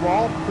hitting the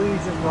wall. Please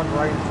just run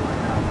right into it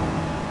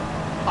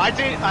now. I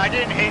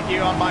didn't hit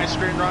you on my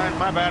screen, Ryan.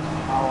 My bad.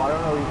 Oh, I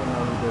don't know even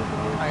know who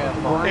did I got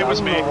it. bumped. It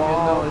was me. The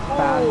wall is Oh, we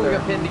faster.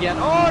 got pinned again.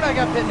 Oh, and I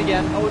got pinned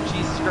again. Oh,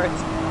 Jesus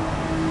Christ.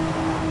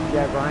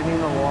 Yeah, grinding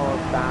the wall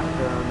is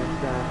faster on this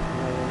track.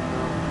 I don't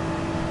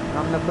know.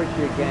 I'm gonna push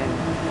you again.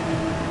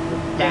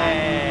 With that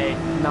Yay!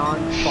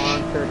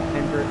 non-sponsored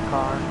Hendrick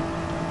car.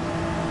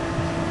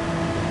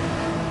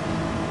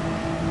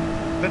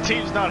 The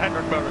team's not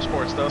Hendrick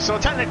Motorsports though, so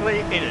technically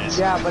it is.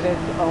 Yeah, but it's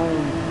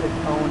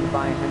owned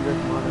by Hendrick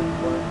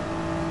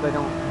Motorsports. They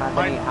don't have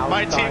any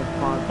outside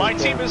sponsorship.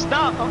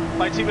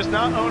 My team is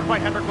not owned by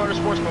Hendrick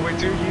Motorsports, but we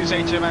do use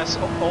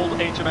old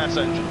HMS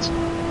engines.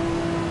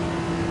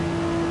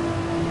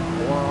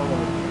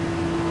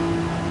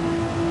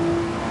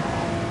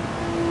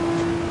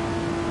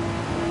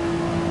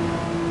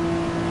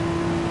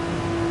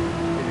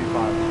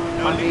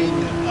 No I lead. mean,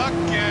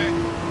 Okay.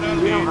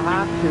 No We don't lead.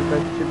 have to,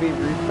 but should we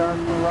restart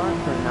for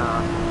Rush or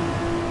not?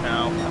 No,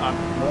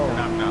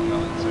 I'm not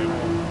willing to.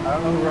 I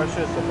don't know who Rush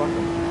is, so fuck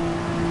him.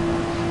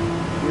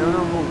 You don't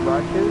know who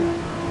Rush is?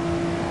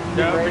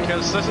 No, Race-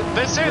 because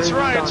this is race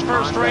Ryan's on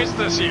first Honda. race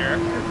this year.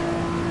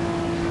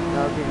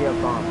 That'll give you a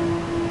bump.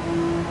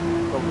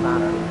 Go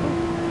faster.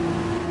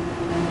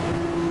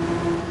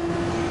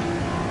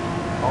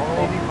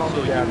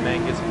 So you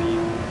mangus me.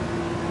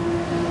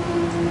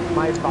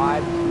 My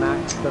vibe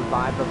match the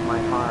vibe of my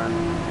car.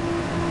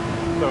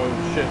 So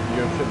shit,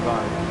 you have shit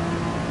vibe.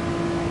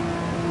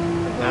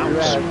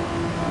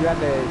 You had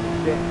the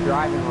shit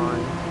driving line.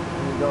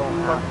 And you go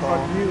Fuck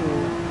asshole. you.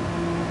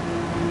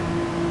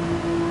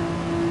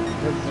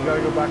 You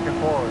gotta go back and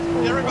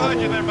forth. Yeah, right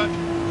behind you there, bud.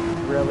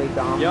 Really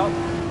dumb. Yep.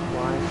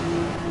 Why?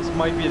 This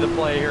might be the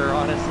play here,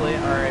 honestly.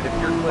 Alright, if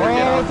you're clear,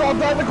 get Oh, on. it's all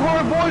down the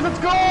corner, boys. Let's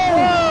go!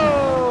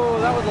 Whoa!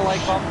 That was a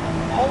light bump.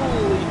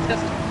 Holy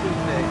test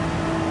thing.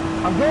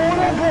 I'm going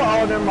in.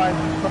 Oh, never mind.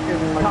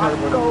 Fucking my car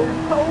went Taco up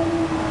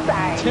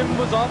there. Toe Tim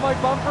was on my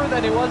bumper,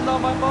 then he wasn't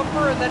on my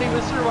bumper, and then he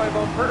was through my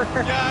bumper.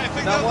 Yeah, I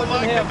think that that was a wasn't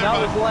lag him, there, that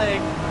bud. was leg.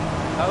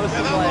 That was Yeah,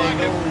 his that was a lag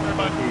leg. there,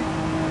 bud.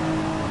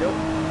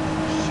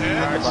 Shit.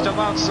 Alright, still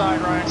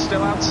outside, Ryan.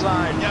 Still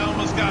outside. Yeah,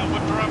 almost got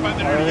whipped around by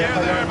the dirty air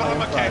there, but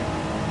I'm okay.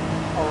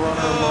 I'll run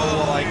her low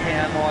while I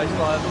can, while I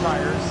still have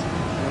tires.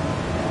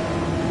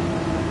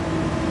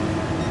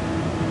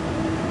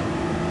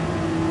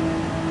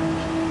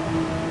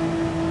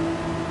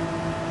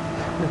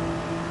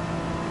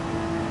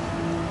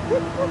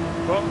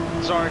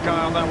 Oh, sorry,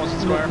 Kyle. That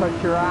wasn't square.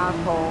 Touch your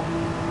asshole.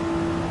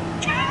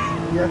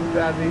 Yes,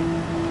 Daddy.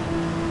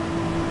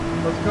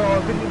 Let's go.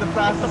 I'll give you the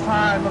fastest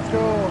time. Let's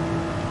go.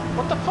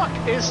 What the fuck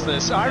is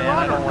this? Man,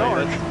 I Iron or don't like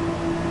North? this.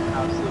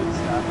 Absolute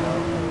stuff.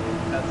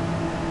 That's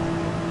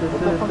This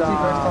What the is fuck are you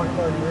guys talking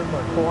about in your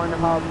fucking?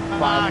 Pornhub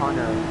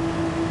 500.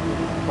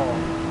 It's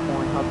called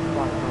Pornhub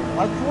 500.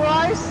 That's what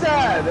I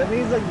said. And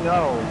he's like,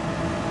 no.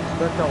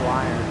 Such a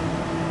liar.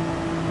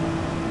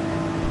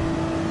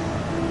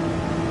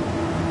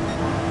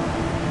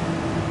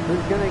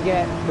 Who's gonna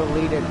get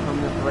deleted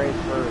from this race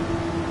first?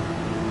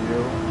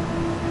 You.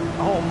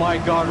 oh my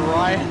god,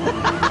 Ryan.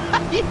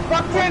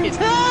 Fucking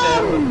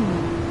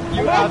Tim!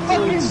 You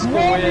absolute squid.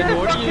 What are you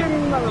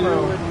fucking, I don't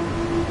know. doing?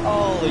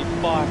 Holy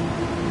fuck.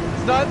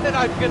 It's not that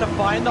I'm gonna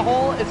find the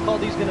hole, it's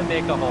called he's gonna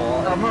make a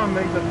hole. I'm gonna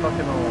make the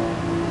fucking hole.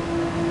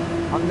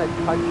 I'm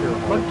gonna touch your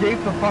hole. What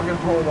gate the fucking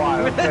hole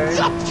wide, okay?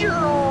 Touch your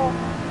hole!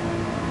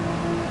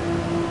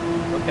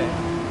 Okay.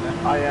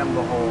 I am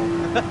the hole.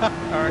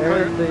 Alright,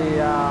 There's clear.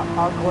 the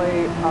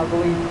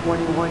ugly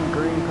 21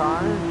 green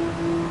car in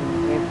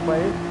 8th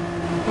place.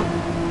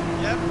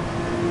 Yep.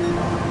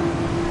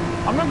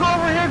 I'm gonna go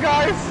over here,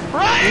 guys!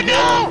 Ryan,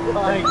 no! Oh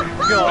my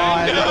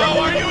god.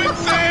 No, are you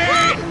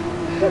insane?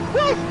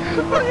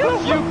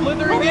 You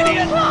blithering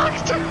idiot!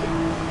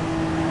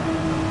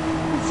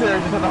 Sarah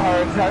just had a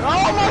heart attack.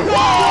 Oh my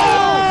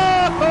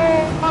god!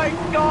 Oh my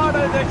god!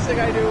 The next thing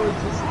I knew was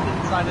just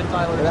inside of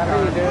Tyler's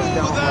Whatever you car. do, Oh,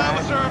 don't that wreck.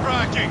 was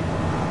nerve-wracking.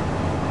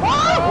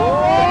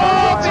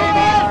 Oh,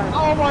 baby!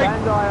 Oh my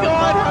Bend oil god!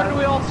 How car. did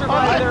we all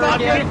survive I'm there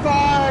fucking again?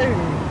 fine!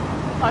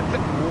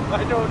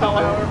 I don't know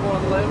how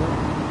everyone lived.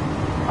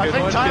 I Good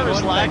think one, Tyler's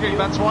good one, thank lagging. you.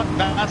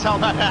 That's how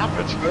that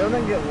happened. I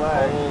don't get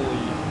lag. Holy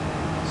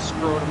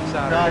scrotum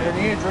Guys, I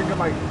Saturday. need a drink of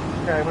my...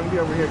 Okay, I'm gonna be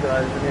over here,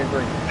 guys. I need a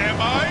drink. Am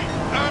I?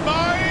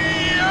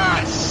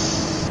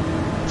 Yes!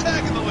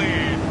 Taking the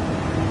lead.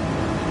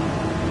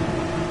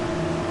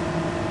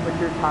 Put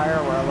your tire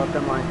where I left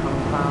in my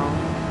compound.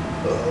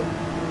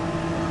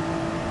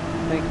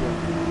 Thank you.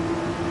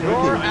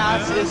 Your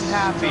ass is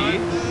happy.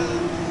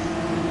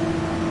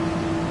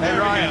 There we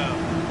Ryan. go.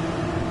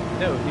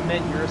 No, he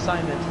meant your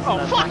assignment. is Oh,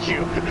 not fuck happy.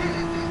 you.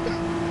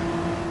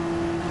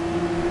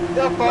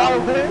 The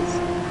violence?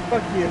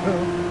 Fuck you.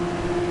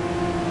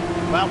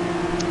 Well,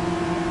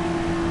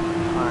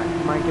 Alright,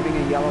 am I giving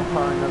a yellow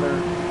car another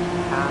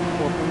ass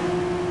whooping?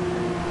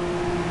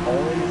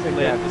 Only you say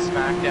Lit that. the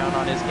smackdown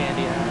on his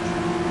candy ass.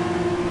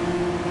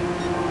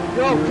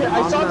 Yo, Dude,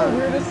 I saw I'm the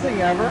weirdest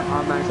thing ever.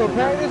 I'm So actually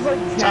apparently there's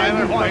like Tyler,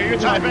 candy why are you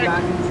fucking, like, typing?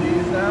 mac and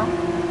cheese now.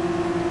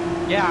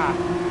 Yeah.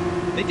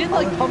 They did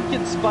like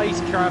pumpkin spice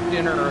craft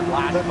dinner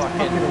last That's fucking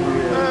fucking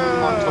weird.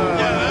 October.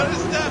 Yeah, that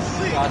is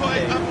definitely God quite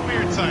dang. on the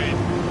weird side.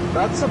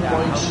 That's some Yeah,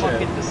 white how shit.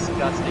 fucking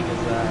disgusting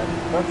is that?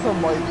 That's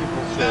some white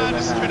people shit. That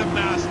is man. straight up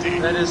nasty.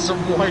 That is some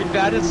white.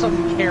 That is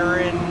some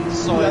Karen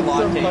soy That's some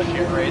latte fucking-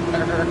 shit right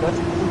there. That's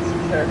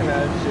some Karen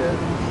ass shit.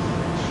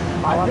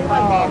 I love think my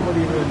how- mom would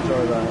even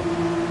enjoy that.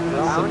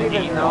 I don't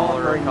even know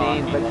her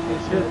name, but coffee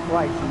she's shit. just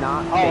like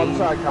not Oh, I'm phased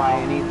sorry, by Kyle.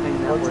 anything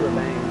that What's we're your-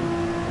 saying.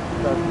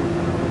 So she's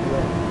gonna do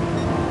it.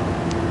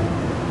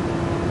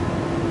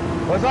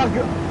 Let's not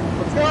go.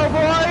 Let's go,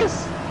 boys!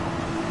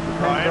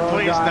 Ryan, Go,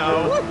 please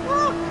Dodgers.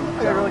 no.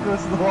 I got really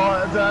close to the wall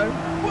at the time.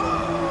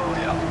 Whoa,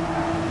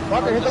 yeah.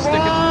 Fuck, hit the Just stick it-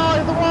 wall!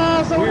 Hit the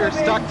wall! So We are hit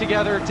me. stuck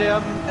together,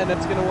 Tim, and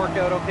it's gonna work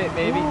out okay,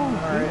 maybe. Ooh,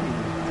 Alright,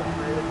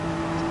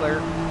 it's clear.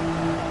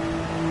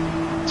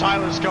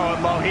 Tyler's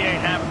going low. He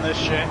ain't having this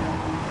shit.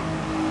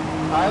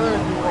 Tyler,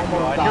 you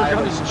almost died. Here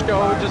comes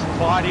Joe just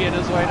bodying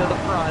his way to the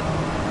front.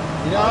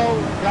 You know,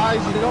 guys,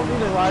 you don't need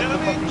to ride the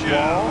Gentlemen, fucking Joe.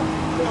 wall.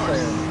 Of Just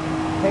course. saying.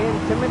 Hey,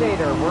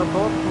 Intimidator, we're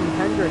both from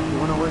Hendrick. You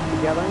wanna work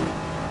together?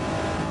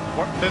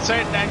 This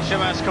ain't an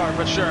HMS car,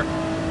 but sure.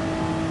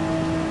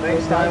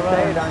 Thanks, It does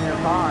say it Tyler. on your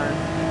car.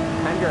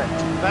 Hendrick.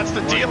 That's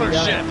the Work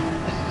dealership.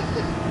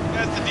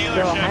 That's the Still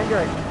dealership.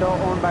 Hendrick, still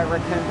owned by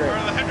Rick Hendrick. Or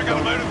the Hendrick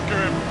Automotive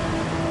Group.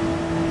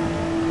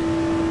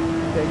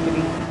 Take it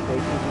easy,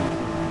 take it easy.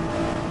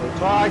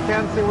 Well, I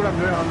can't see what I'm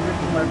doing. I'm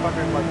drinking my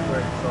fucking lunch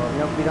break, so. You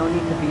know, we don't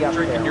need to be up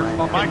Drinking there your right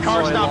fucking- My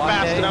car's soy not latte.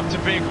 fast enough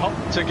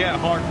to get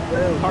hard.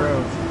 Ew, hard.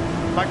 gross.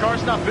 My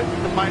car's not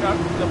might not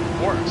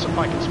work. So if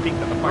I can speak,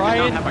 then if I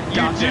Ryan, cannot have a you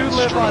do goddamn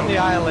live stroke. on the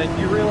island.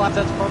 You realize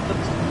that's from the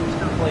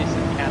booster place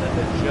in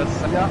Canada.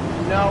 Just Yeah,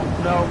 no.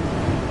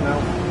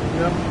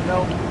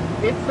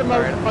 It's the most,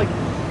 Alright. like,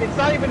 it's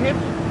not even hip.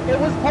 It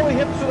was probably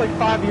hipster like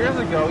 5 years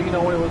ago, you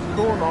know, when it was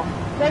cool and all.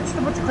 That's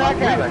a bunch of crack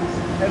addicts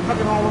and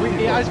fucking Halloween.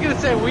 yeah, I was gonna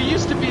say we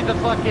used to be the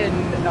fucking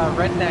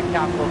redneck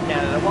capital of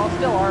Canada. Well,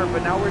 still are,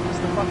 but now we're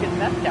just the fucking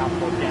meth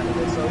capital of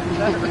Canada. So it's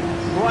better.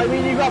 Well, I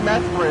mean, you got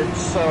Meth Bridge,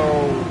 so.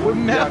 We're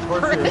yeah, meth of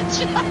course it is.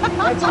 bridge.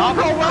 That's what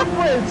we call Meth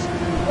Bridge!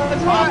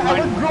 That's why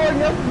I was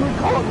growing up, we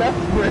call it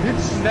Meth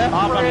Bridge. Meth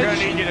I'm gonna bridge.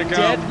 need you to go.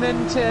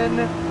 Deadmonton.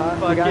 You guys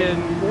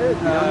Fucking good.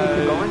 You don't need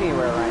to go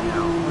anywhere right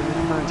now. We're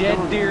just trying to Dead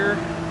kill 'em. Deer.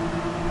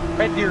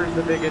 Red Deer is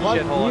the biggest What,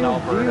 shithole in do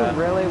Alberta.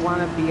 you really want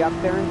to be up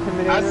there,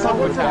 Intimidator? As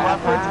someone with from that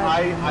Lethbridge,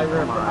 hat? I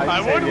remember. I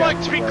I'd say would yes, like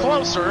to be but-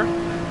 closer.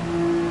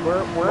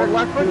 We're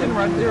Lethbridge and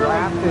Red Deer are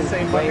draft like the is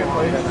same way fucking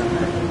longer place. than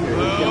that.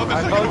 Oh,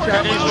 I vote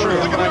that is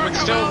true, but I would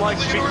still like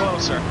to be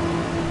closer.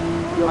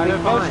 You'll I be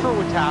would vote fine. for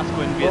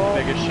Wetaskiwin being the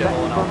biggest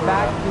shithole in From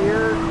back Alberta.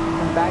 here,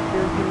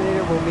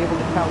 Intimidator, we'll be able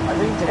to tell. I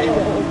think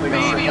Taylor's the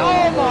biggest Baby, shit.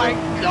 oh my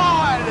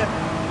god!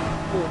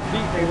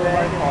 Taylor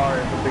by far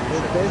is the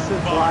biggest shit. This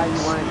is why you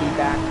want to be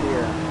back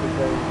here,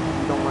 because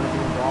you don't want to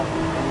be involved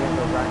in any of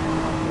the wrecks.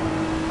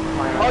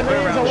 Oh, there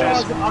is a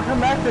Jess. wall. I'll come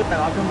back there then.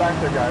 I'll come back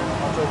there, guys.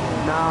 I'll show you.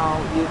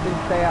 No, you can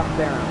stay up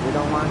there. We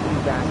don't want you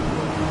back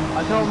here.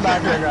 I'll come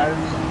back there, guys.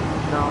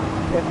 No,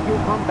 if you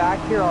come back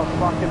here, I'll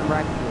fucking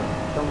wreck you.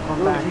 Don't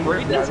come back here.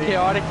 Greatness,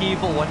 chaotic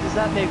evil, what does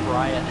that make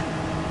Riot?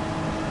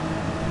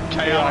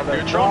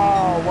 chaotic neutral.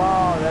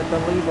 Whoa, that's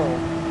illegal.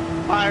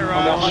 Hi,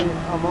 Rush.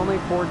 I'm only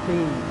 14.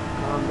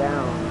 Calm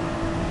down.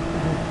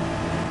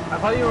 I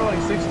thought you were like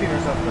 16 or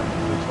something.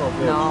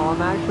 No,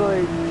 I'm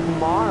actually,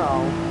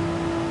 tomorrow,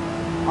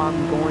 I'm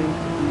going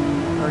to be,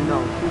 or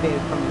no, 2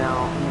 days from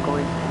now, I'm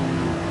going to be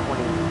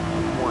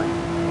 21.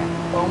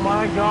 Yeah. Oh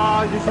my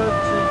god, you're such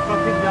a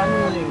fucking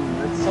youngling.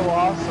 That's so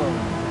awesome.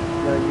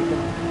 So you can,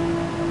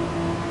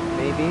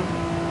 maybe.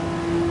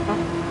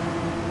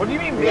 What do you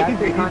mean, We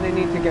actually maybe? kind of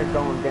need to get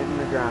going, get in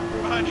the draft.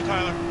 Behind you,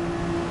 Tyler.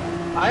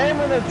 I am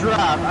in a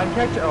draft. I'm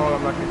catching. Oh,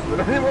 I'm not catching it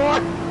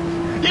anymore.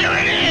 You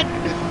idiot!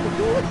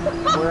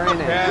 We're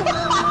in it.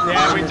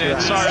 Yeah, we did.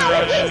 Sorry,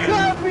 Rush.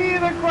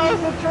 Clapping across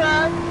the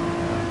track.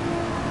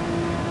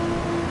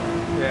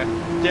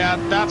 Yeah,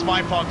 that's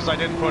my fault because I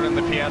didn't put it in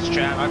the PS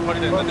chat. I put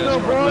it in the No,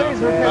 Discord. boys,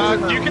 we're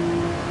catching them.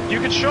 You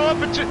can show up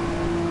and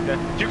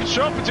you can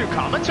show up and do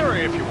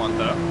commentary if you want,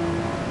 though.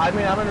 I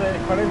mean, I'm gonna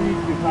whatever you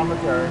do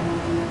commentary.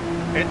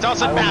 It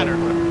doesn't matter.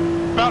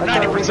 About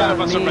 90%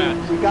 of us are bad.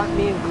 We got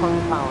me and Kung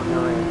Pao in the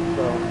race,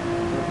 so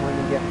we're going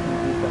to get some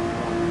defense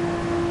on.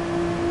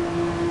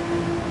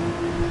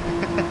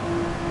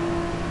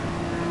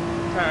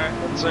 Alright,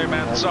 say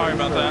man, sorry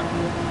about that.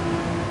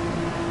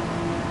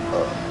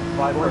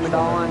 Blame it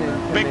all on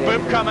Intimidator. Big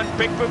boop coming,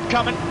 big boop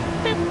coming.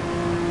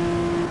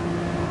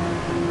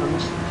 I'm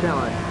just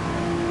chilling.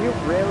 You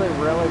really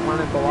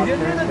want to go up You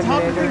there, didn't do the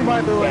top thing,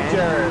 by the way, can,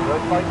 Jared.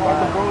 Like all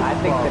the roads. I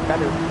think the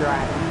better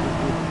strategy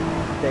is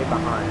to stay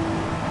behind.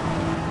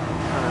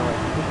 Kind of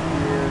like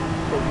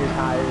push your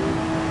tires,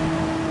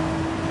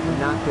 and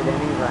not get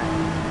any wreck.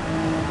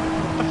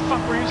 What the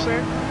fuck were you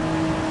saying?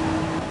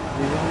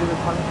 You didn't do the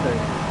tongue thing.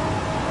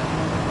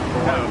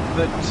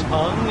 The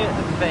tongue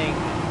thing.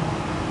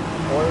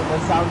 Or the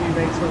sound he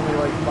makes when he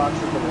like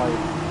flashes the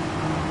light.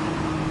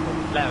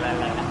 La la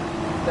la.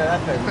 Yeah,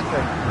 that thing.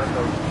 That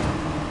thing.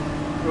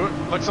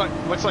 Looks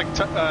like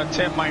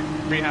Tim might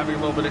be having a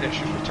little bit of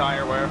issues with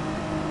tire wear.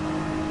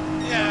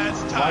 Yeah,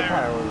 it's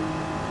tired.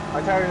 My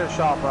tire's at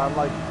shop, but I'm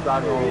like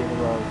driving all over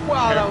the road.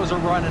 Wow, that was a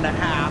run and a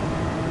half.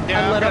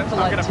 Yeah, I let I'm up to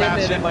gonna let Tim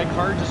pass in, you. and my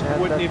car just Yeah,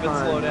 wouldn't that's even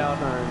fine, slow down.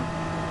 that's fine.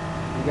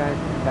 You guys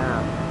can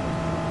stop.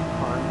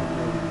 Fun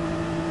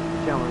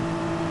and chilling.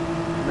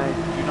 Nice.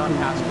 Do not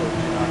pass go.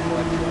 Do not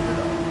collect $200.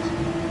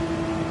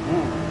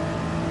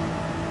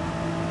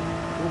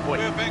 Oh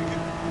boy. We've been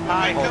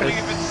Hi. coming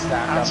if it's...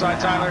 Outside,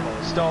 Tyler.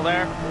 Still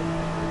there.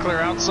 Clear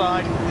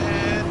outside.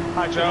 And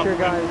Hi, Joe. Put your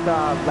guys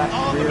left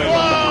On the rear. middle.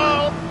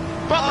 Whoa!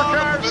 Bumper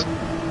cars!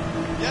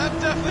 yeah,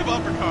 definitely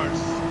bumper cars.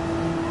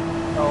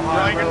 Oh,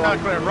 Ryan, you're not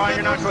clear. Ryan,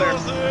 you're not clear.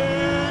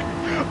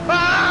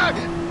 Ah!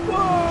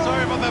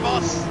 Sorry about that,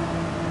 boss.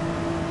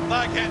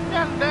 I can't.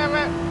 God damn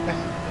it!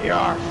 You're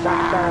Hey,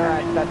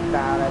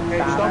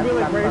 just don't be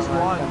like race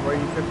one where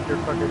you took your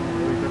fucking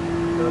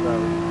go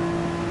out.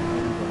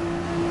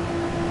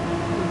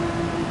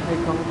 Hey,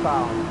 Kung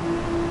Pao.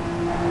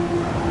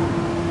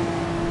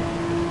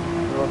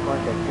 You look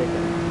like a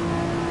chicken.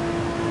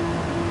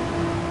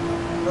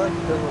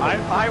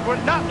 I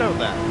would not know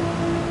that.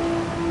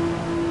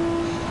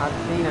 I've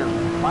seen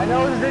him. My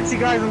nose is itchy,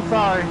 guys. I'm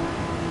sorry.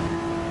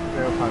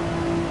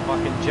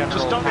 Fucking General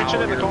Just don't ditch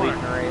it in the Powell, corner. you're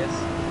leading the race.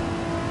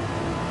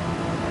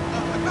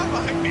 Not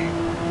behind me.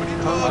 What are you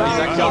Oh, talking he's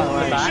about? actually on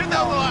the back Shit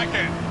down like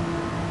it.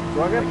 Do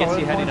I get I guess bonus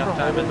you had points enough for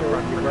time in the holding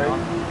front for your now.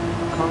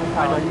 Kung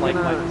Pao, I don't like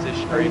my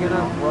position are you right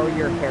gonna now. roll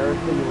your hair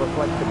so you look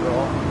like the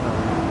girl?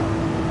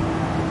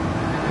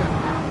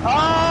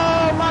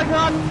 Oh my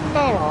god!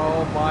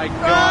 Oh my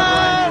god,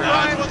 Ah!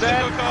 Ryan. That's one dead.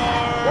 single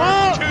car.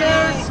 Whoa!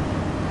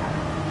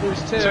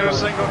 There's two. Two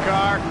single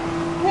car.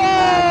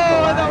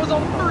 Whoa! That was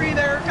all three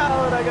there.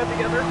 Kyle and I got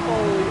together.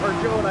 Holy, or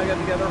Joe and I got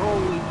together.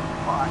 Holy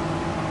fuck.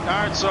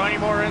 Alright, so any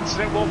more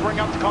incident, we'll bring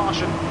up the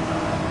caution.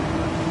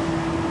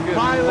 Good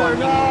Tyler, fucking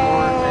no!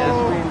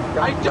 Lord, man.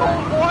 I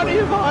don't want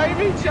you behind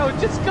me, Joe.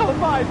 Just go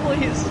by,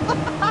 please.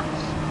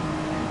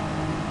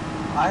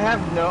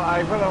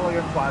 I put on like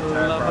a flat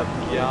tire. Love of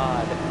probably.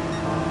 God.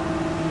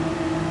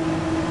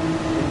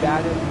 And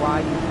that is why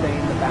you stay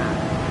in the back.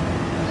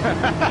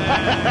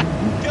 And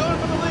going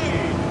for the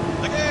lead.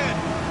 Again.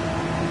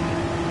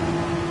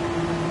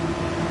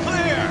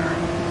 Clear.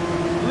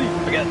 Leave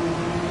again.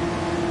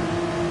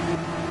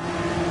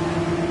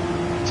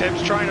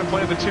 Tim's trying to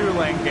play the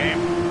two-lane game.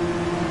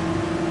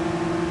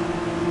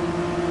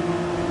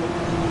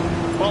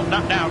 Well,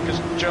 not now, because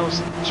Joe's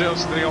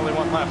the only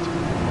one left.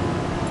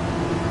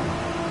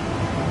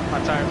 My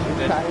tires are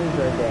dead. Tires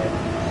are dead.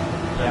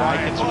 Yeah, I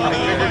can Oh, surprise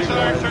the you.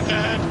 tires are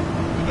dead.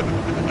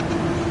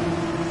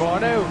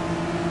 Bono.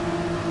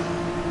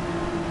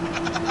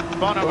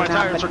 Bono, my Bon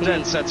tires are dead,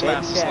 appetit, sets big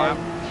fastest day. lap.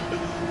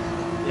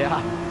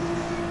 Yeah.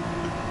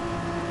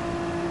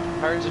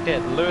 Tires are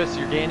dead. Lewis,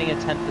 you're gaining a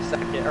tenth a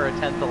second, or a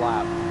tenth a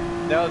lap.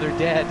 No, they're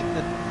dead.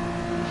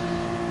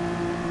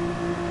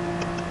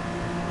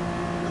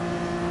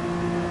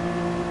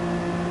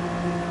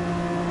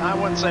 I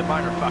wouldn't say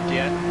mine are fucked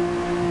yet.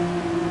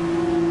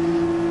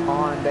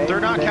 On, baby. They're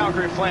not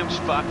Calgary Flames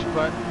fucked,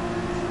 but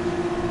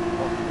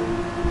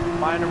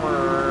Mine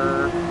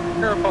are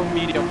Terraform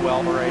medium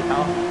well right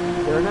now.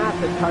 They're gonna have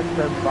to touch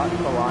their butts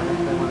a lot if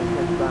they want to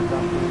catch back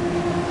up.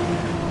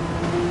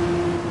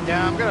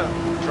 Yeah, I'm gonna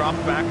drop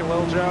back a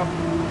little, Joe.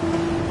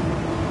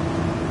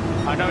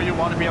 I know you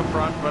want to be up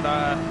front, but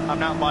I'm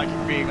not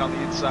liking being on the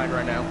inside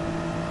right now.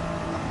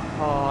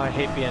 Oh, I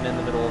hate being in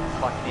the middle of a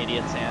fucking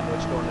idiot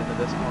sandwich going into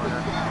this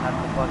corner. At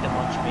the fucking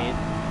lunch meat.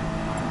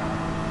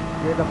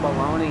 You're the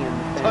baloney in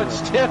the Touch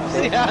sandwich.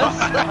 tips, yes!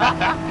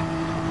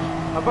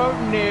 About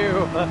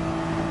new.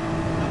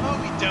 Oh,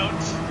 we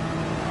don't.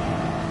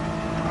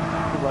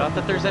 Not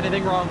that there's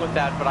anything wrong with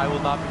that, but I will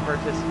not be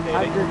participating.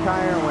 How's your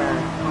tire wear?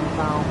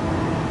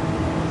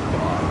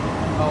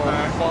 Oh,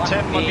 fuck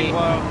 10 me. looking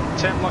low.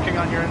 10 looking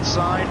on your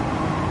inside.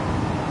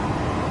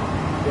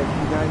 Yes,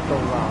 you guys go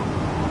well.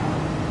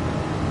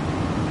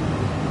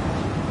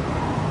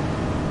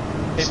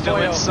 Hey, Still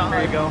Toyo, inside.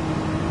 there you go.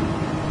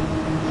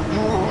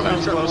 Ooh, that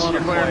was close.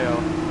 You're clear.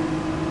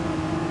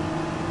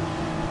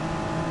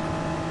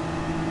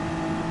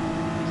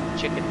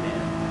 Chicken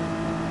man.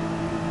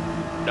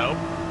 Nope.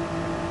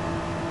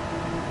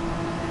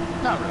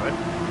 Not really.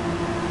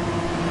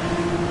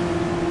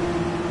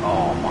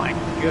 Oh my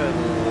good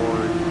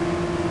lord.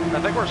 I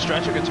think we're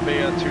stretching it to be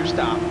a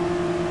 2-stop.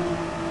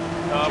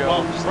 Joe,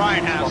 Well, just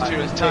Ryan has slide. to,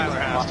 and Just Tyler take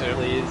a has spot, to.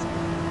 Please.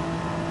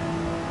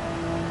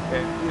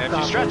 If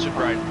you stretch it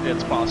right,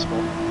 it's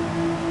possible.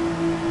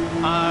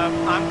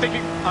 I'm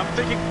thinking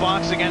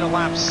boxing in a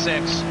lap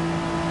 6.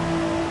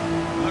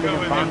 I'll go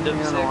with Bond you. of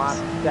You're 6. gonna lock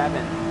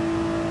 7.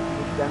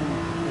 7 to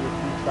a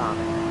 2-stop.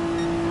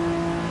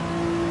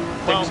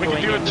 Well, Six we can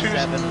going do a into 2.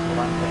 7 is what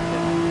I'm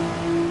thinking.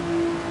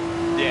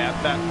 Yeah,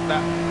 that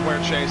where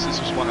chases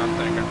is what I'm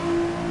thinking.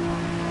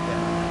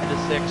 Yeah. Into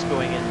 6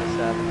 going into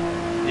 7.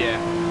 Yeah.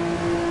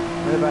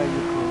 What about you,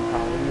 Clone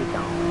Paul? What do you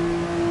down?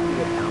 You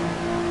get down.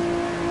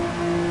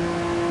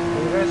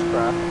 You guys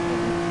craft.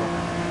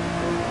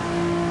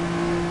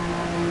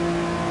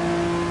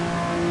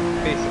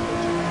 Basically.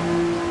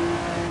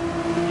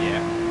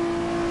 Yeah.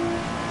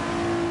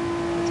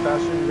 It's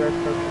faster than you guys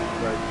craft.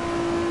 Right.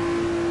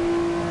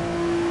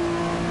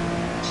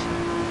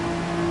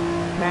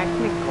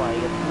 Technically,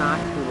 it's not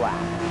 2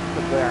 laps.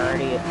 Because we're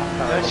already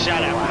at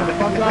Shut up.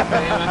 Fuck off,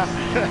 man.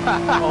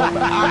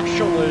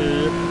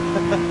 Actually.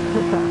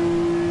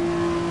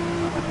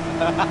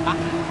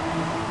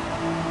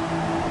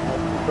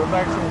 Go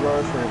back some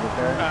groceries,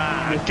 okay?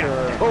 Ah, Get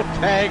your- Go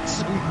bag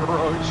some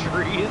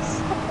groceries.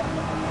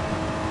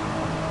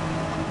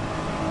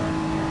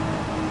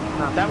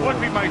 Not That cool. would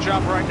be my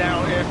job right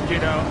now if, you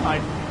know, I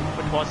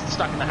wasn't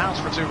stuck in the house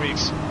for 2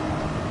 weeks.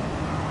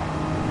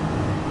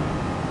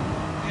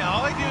 Yeah,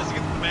 all I do is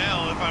get the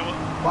mail if I want.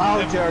 Wow,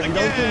 if, Jared, you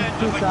don't again, think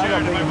just like too sad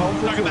Jared, of if I being home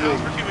wasn't for stuck in 2 the house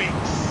weeks. for 2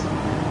 weeks.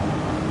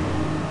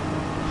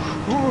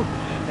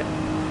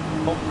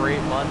 Oh, for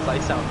 8 months, I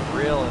sound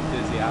real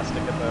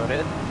enthusiastic about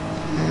it.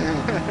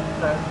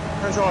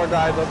 Controller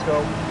died, let's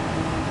go.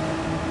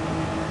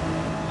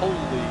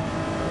 Holy.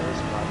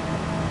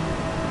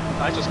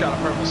 I just got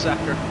a purple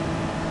sector.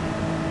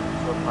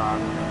 So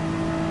proud of you.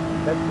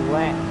 That's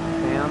lit,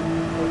 Sam.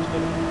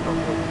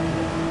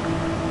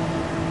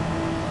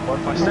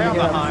 If I stay on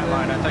the high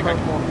line, I think I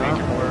can make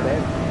it work.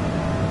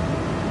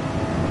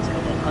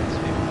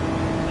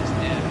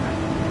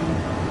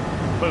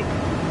 Boom.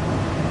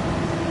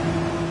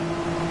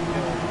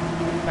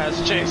 As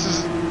Chase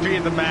is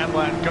being the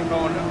Madland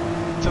going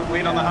to the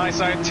lead on the high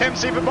side.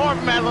 Tim's even more of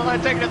a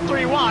Madland, taking it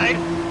 3 wide.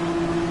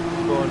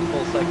 Going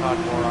full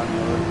psychotic moron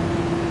mode.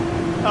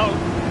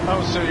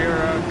 Oh, so you're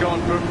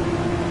going boop.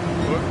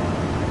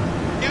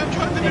 Yeah, I'm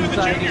trying to do the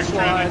Anxiety junior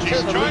squad strategy.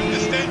 to the Trying to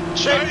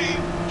lead.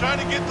 trying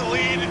to get the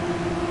lead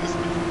as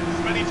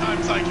many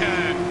times as I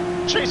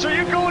can. Chase, are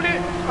you going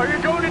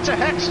into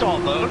Hexstall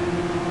mode?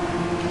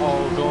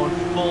 Oh, going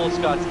full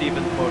Scott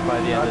Stevens mode by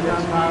the end of Down,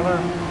 this. Tyler.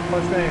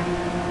 Push me.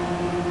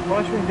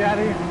 Push me,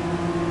 Daddy.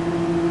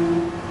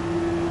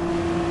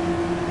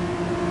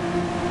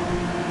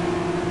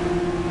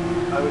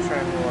 I was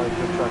trying to like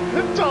the truck.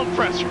 Don't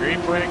press your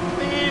e-brake,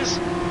 please.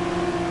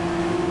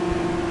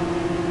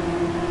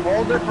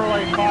 Hold it for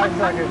like 5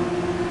 seconds.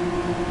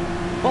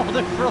 Hold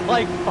it for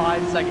like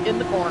 5 seconds. In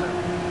the corner.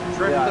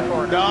 Drift Yeah, the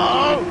corner.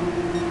 No!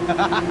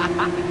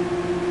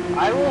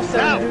 I will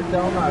send you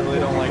down. I really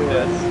don't like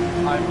this.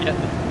 I'm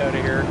getting out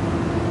of here.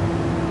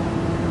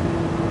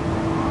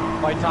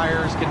 My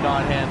tires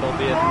cannot handle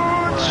being where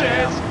I shit.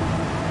 am.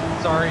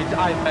 Sorry,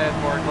 I had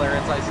more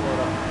clearance. I slowed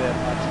up a bit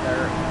much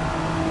there.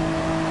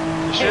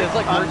 Hey, it's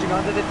like merging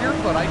onto the deer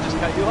foot. I just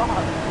cut you off.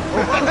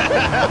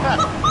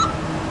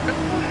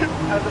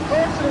 As a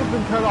person who's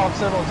been cut off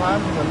several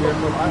times in the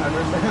vehicle, I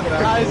understand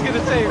that. I was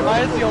gonna say,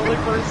 Ryan's the only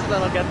person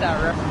that'll get that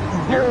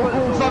reference. Deer foot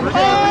is the worst.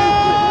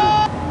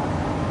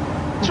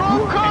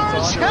 Two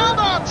cars held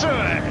on to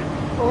it!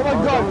 Oh my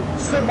god,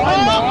 sit my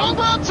Hold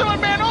mom. on to it,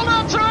 man! Hold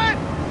on to it!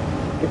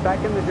 Get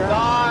back in the drive.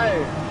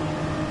 Die!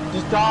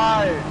 Just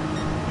die!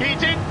 He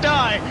didn't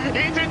die!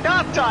 He did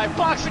not die!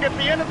 Boxing at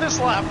the end of this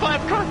lap!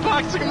 5 car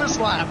boxing in this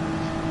lap!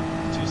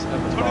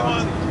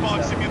 21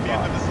 boxing at the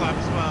end of this lap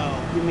as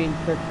well. You mean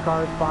 6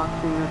 cars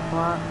boxing this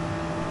lap?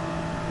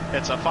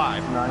 It's a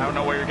 5. I don't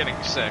know where you're getting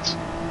 6.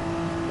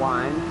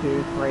 1,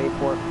 2, 3,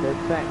 4, 5,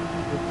 6.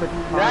 There's 6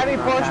 cars Daddy, in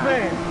our push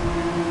path.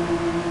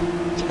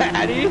 me!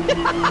 Daddy!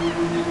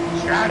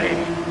 Daddy!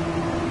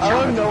 I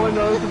don't know one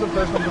knows who the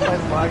first one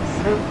besides Max.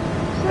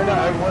 And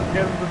everyone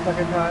gets it the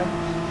second time.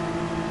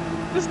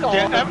 Just call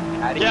Yeah, him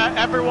Daddy. yeah,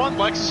 everyone,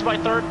 Lex is my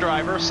third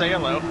driver. Say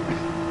hello.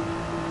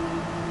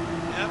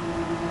 Yep.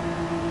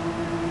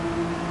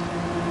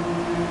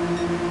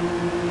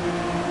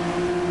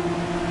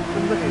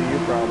 Seems like a you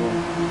problem.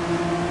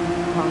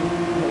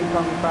 Hey,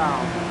 Kung Pao.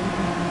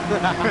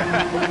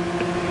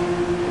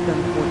 It's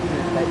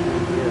unfortunate that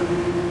you're here.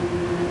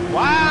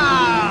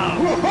 Wow!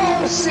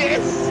 Oh shit!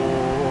 Just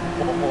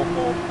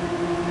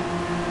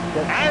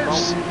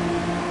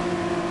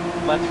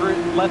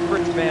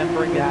Lethbridge man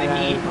bring in yeah, the that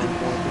heat. is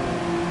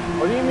unfortunate.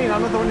 What do you mean?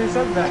 I'm not the one who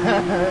said that.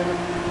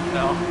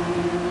 No.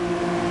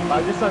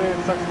 I just thought it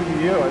sucks to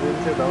be you. I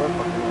didn't say the other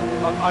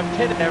fucking one. I'm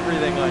pitting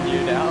everything on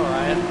you now,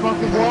 Ryan.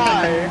 Fucking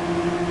why?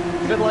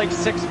 It's been like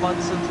 6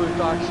 months since we've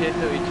talked shit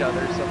to each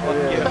other, so fuck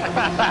It you. is.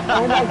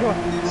 Oh my god.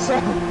 So,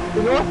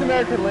 the North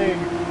American League,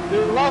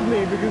 they love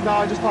me because now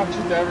I just talk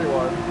shit to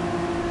everyone.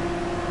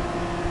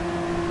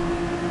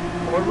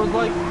 Ford was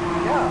like,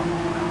 yeah.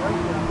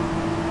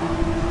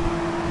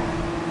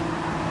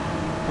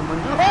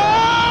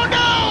 Oh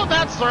no!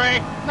 That's 3.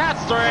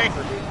 That's 3.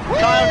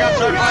 Kyle got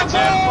turned by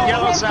 2.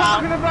 Yellow's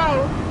out.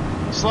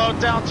 About. Slow it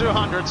down to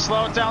 100.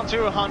 Slow it down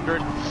to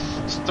 100.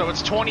 So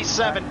it's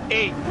 27,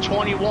 8,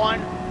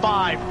 21,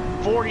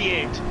 5,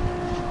 48.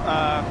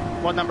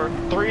 What number?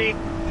 3,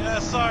 Yeah,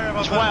 sorry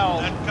about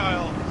 12. that,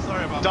 Kyle.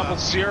 Sorry about double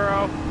that.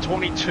 0,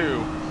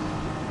 22.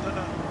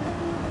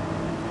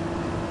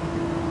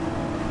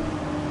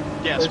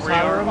 Yes, Is we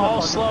Tyler are in the all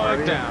fucking slowing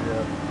party? down.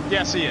 Yeah.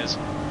 Yes, he is.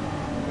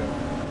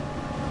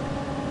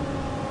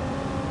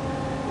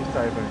 He's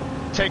typing.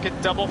 Take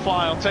it double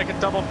file. Take it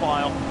double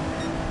file.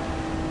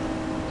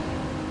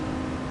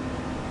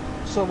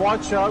 So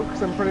watch out,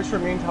 because I'm pretty sure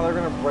me and Tyler are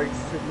going to break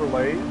super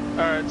late.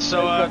 Alright,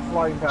 so, Is that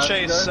flying past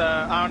Chase, you guys?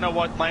 I don't know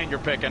what lane you're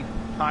picking.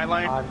 High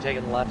lane? I'm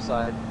taking the left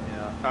side.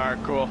 Yeah.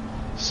 Alright, cool.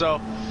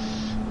 So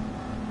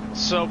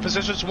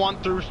positions 1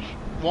 through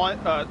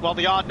 1, well,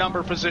 the odd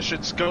number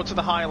positions go to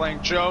the high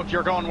lane. Joe,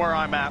 you're going where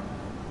I'm at.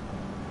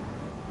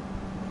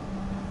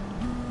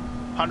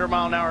 100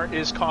 mile an hour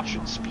is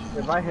caution speed.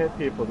 If I hit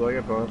people, do I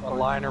get bonus What points?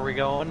 line are we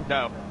going?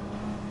 No.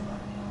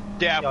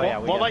 Yeah, Oh, yeah,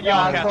 we we'll got- let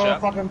y'all Yeah, catch it's all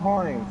up. fucking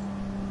points.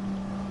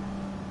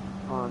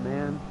 Oh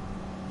man.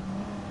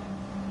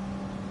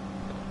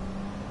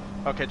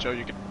 Okay, Joe,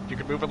 you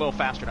can move a little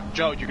faster now.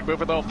 Joe, you can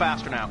move a little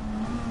faster now.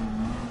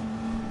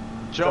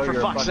 Joe, for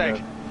you're a fuck's sake.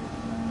 fuckhead.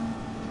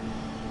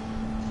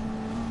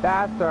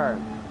 Faster.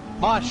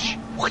 Mush!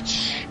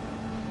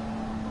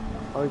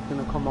 Oh, he's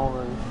gonna come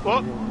over.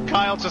 Well,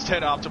 Kyle just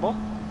hit optimal.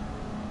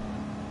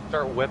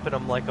 Start whipping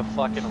him like a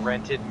fucking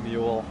rented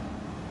mule.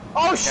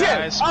 Oh shit!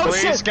 Guys, oh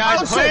please, shit! guys,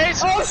 oh please!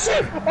 Shit! Oh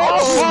shit!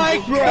 Oh my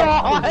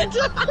god!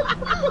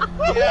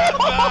 Yeah,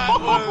 that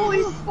was...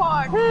 Holy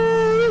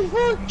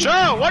fuck!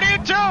 Joe, what are you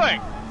doing?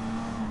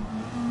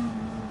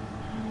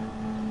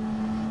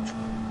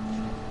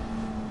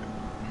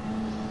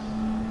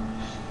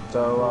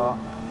 So,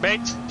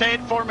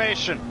 Maintain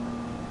formation.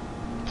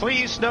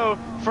 Please, no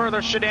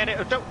further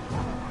shenanigans.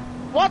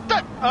 What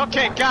the?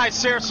 Okay, guys,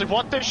 seriously,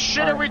 what the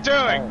shit are we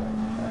doing?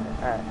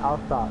 Alright, I'll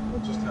stop.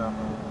 what just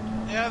happened?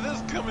 Yeah,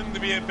 this is coming to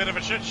be a bit of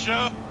a shit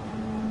show.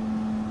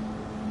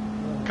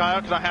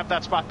 Kyle, can I have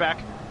that spot back?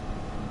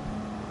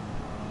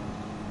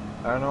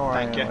 I don't know where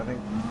Thank I am. you. I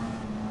think.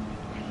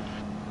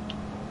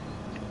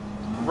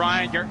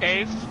 Ryan, you're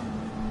 8th.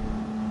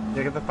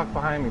 Yeah, get the fuck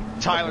behind me.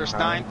 Tyler's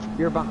fucking 9th.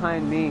 You're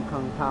behind me,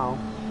 Kung Pao.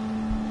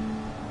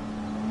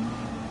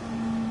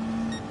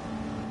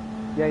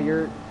 Yeah,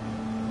 you're.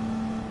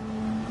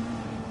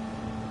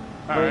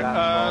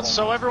 Alright,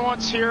 so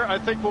everyone's here. I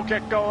think we'll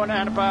get going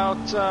at about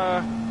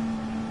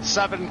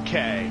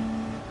 7K.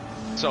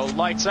 So,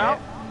 lights out.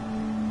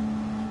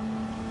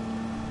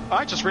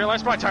 I just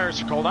realized my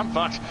tires are cold. I'm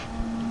fucked.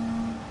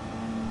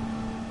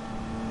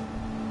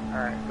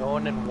 Alright,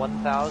 going in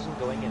 1,000,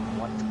 going in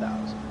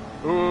 1,000.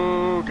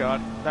 Ooh,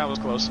 God. That was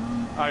close.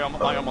 I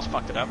almost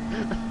fucked it up.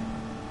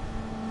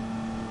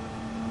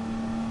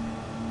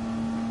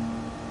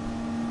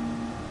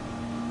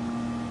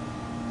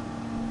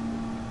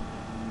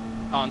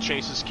 On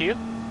Chase's cue.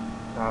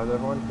 How's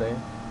everyone today?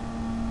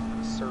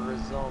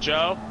 Surizona.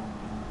 Joe.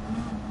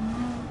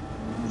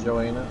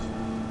 Joanus.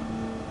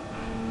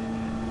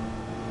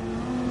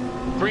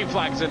 Green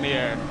flag's in the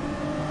air.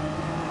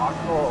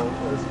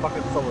 Oscar is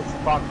fucking so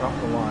fucked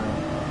off the line.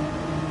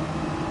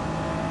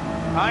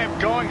 I am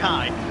going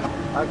high.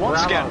 I Once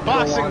grab again, a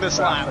boxing launch this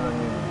faster lap.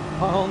 than you.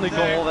 My only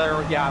goll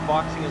there, yeah,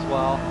 boxing as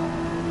well.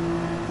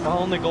 My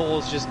only goal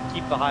is just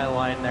keep the high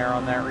line there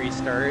on that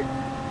restart.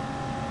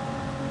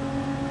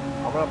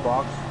 I'm gonna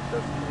box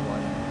just for the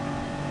line.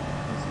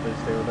 They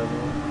stay with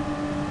everyone.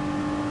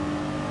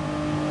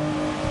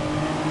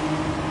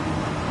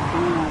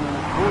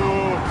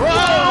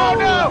 Oh That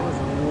no! was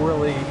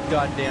really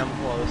goddamn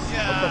close.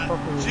 Yeah. What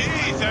the fuck was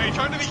Jeez, are you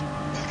trying to be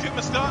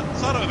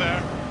Masato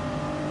there?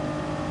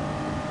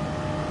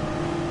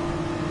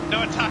 No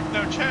attack,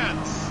 no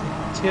chance.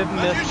 Tim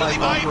That's missed my usually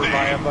my bumper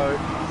by thing. about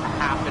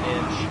half an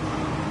inch.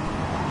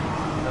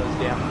 That was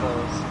damn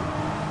close.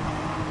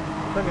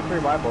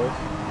 23 by boys.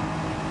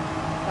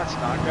 That's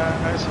not,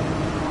 guys.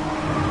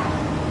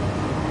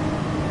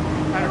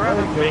 I'd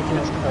rather make it to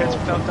the pits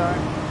without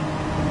dying.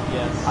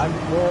 Yes.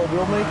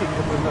 We'll make it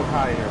because there's no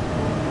tie here.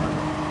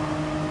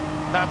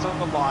 That's a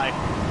lie.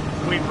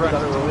 We've Is wrecked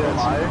that really a this.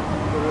 lie? Is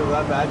it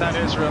that bad? That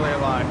is really a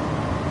lie.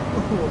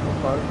 What the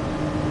fuck?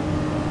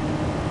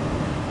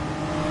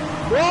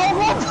 Whoa,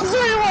 what the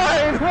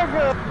line?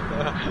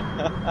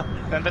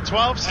 Then the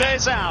 12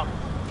 stays out.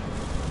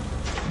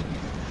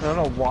 I don't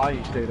know why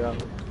he stayed up.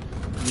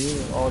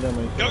 You all them.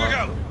 Go, go,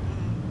 go.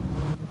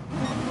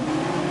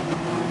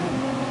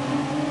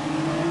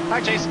 Hi,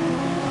 Chase.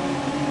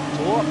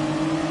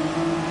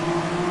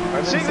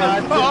 Right See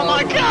inside that? the- Oh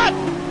my god!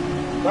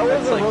 That was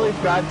That's a like- really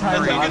bad time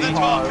Look to at the 12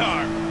 unpause.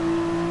 car. Oh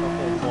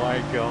my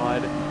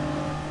god.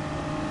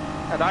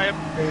 And I am...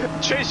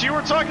 Chase, you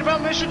were talking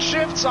about mission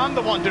shifts? I'm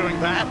the one doing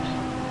that.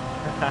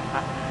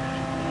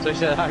 So I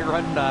said I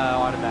run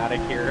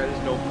automatic here,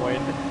 there's no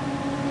point.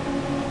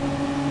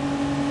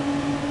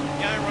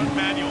 Yeah, I run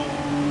manual.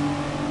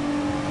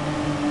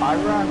 I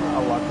run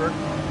electric.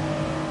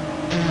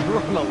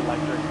 Run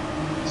electric.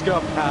 It's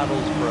got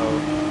paddles, bro.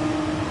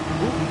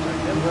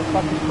 They're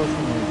fucking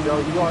pushing me. Joe,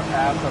 you are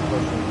ass on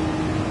pushing me.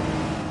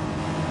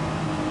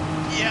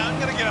 Yeah, I'm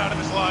gonna get out of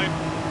this line.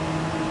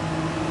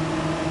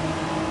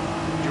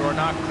 You are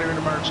not clear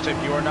to merge, Tim.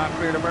 You are not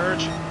clear to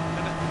merge. No,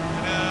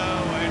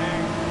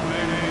 waiting.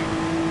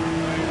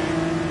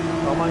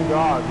 Oh my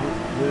god,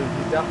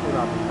 he's definitely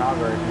not the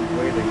Calgary, he's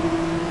waiting.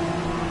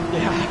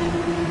 Yeah.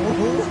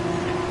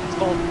 It's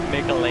called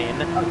make a lane.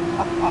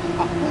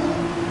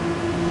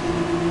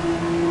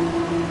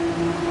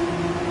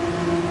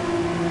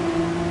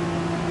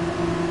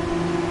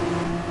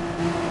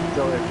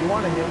 Joe, if you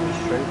want to hit me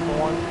straight for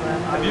once, man,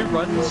 Have you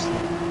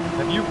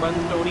run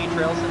Stony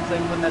Trail since they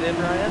put that in,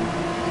 Ryan?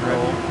 No.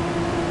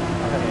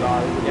 I have not.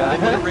 Yeah, they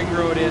put a ring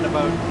road in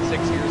about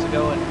 6 years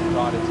ago, and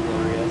God, it's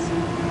glorious.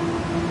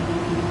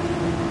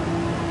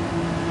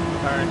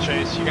 Alright,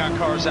 Chase, you got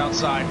cars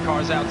outside.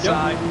 Cars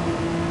outside.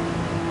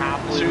 As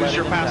Happily soon as letting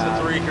you're them past the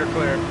pass. 3, you're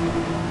clear.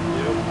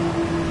 Yep.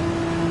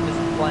 This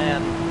is the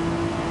plan.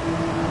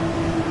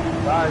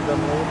 Guys, I'm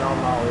leaving. No, I'm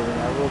not leaving.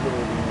 I will be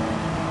leaving now.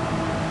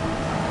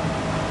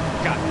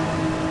 Got it.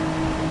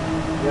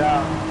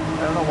 Yeah, I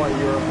don't know what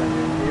you were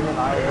thinking. Even I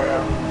was like,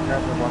 I'm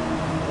pressing the button.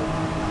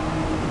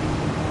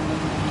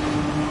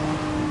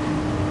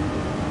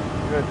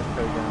 You gotta just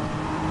go down.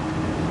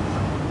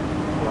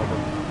 Love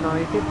it. No,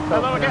 you keep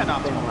Hello talking again, at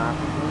the same Optimal. lap.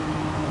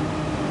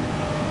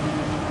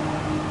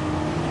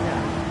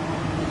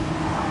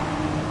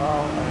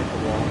 Oh, I hit the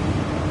wall.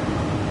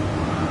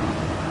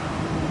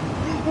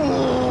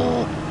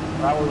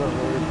 That was a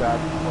really bad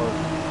close.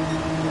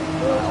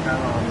 That was kind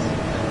of on me.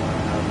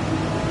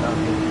 That was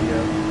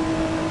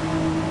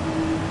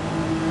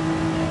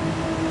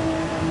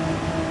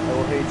I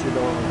will hate you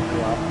though on the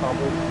lap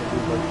probably because we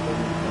like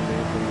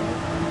amazing.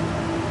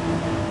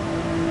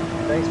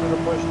 Thanks for the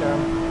push, Tim.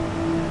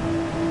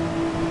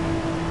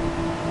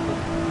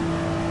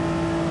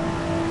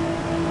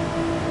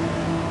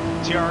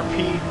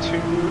 TRP 2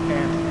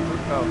 and 3.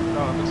 Oh,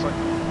 no, it looks like.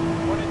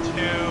 1 and 2.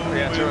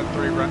 Yeah, 2 and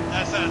 3, right?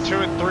 SS. 2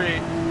 and 3.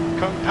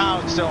 Kung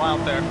Pao is still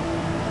out there.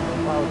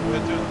 That was Good,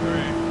 really 2 and 3.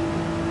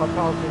 My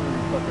pal's gonna be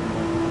fucking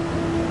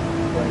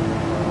playing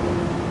that.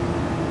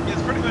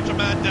 It's pretty much a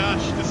mad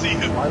dash to see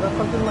who Why the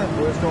fuck did my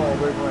voice go all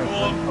the way when I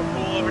who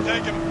will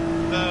overtake him.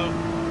 So,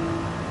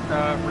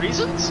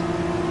 Reasons?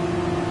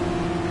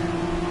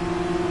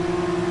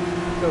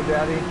 Go,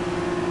 Daddy.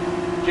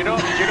 You know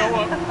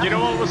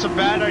what was a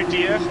bad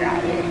idea?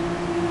 Daddy.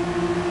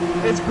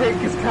 It's great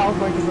because Cal's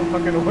mic doesn't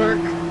fucking work.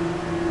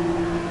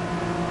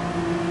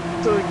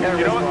 So we can't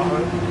You know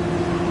respond.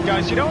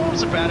 Guys, you know what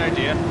was a bad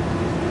idea?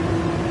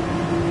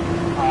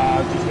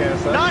 Just get a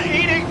sec. Not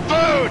eating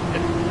food!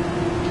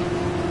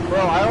 Bro,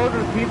 I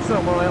ordered pizza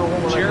when I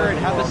Jared,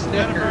 have a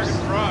get a burger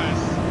Snickers.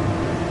 fries.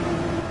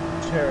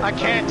 Jared, I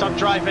can't, I'm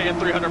driving at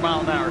 300 mile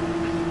an hour.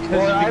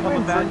 Well, you I've become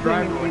been a bad drinking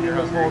driver and when eating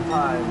you're this whole hungry.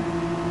 time.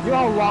 You know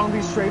how long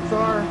these straights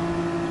are?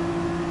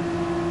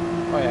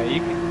 Oh yeah, you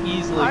can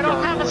easily I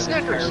don't have gargle a an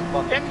Snickers entire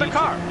fucking in the pizza-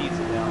 car.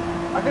 Pizza down.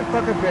 I could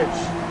fuck a bitch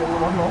in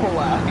one whole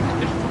lap.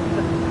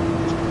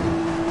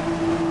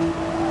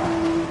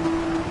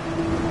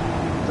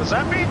 Does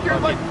that mean you're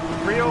like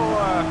real,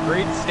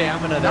 Great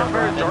stamina there, not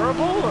very Brandon.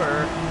 durable,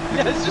 or?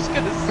 Yeah, I was just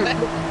gonna say.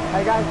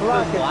 Hey guys,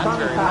 look, Those it's laps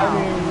fun are- I time.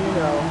 mean, you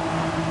know.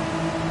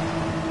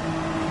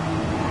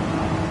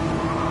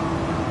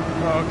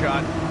 Oh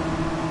god.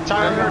 I'm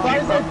Tyler,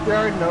 surprised that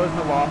Jared knows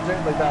the logic,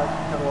 like that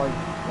kind of like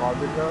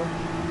logic though.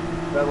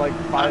 That like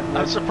 5 I'm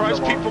minutes. surprised is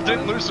a long people didn't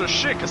time. lose their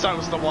shit because I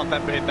was the one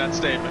that made that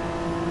statement.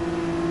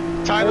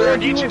 Tyler, Well, I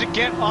need you you to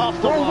get off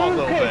the Well, wall a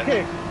little bit.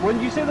 okay.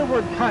 When you say the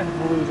word cunt,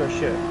 we'll lose our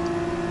shit.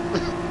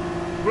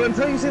 But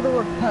until you say the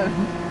word cunt,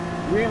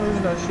 we ain't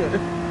losing our shit.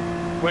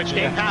 Which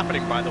ain't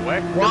happening, by the way.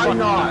 Good Why luck with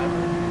not? that.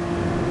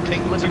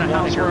 think live in a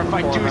house where if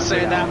I do say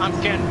that, I'm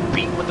getting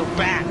beat with a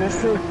bat.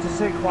 Just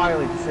say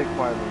quietly. Just say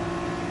quietly.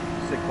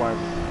 Just say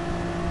quietly.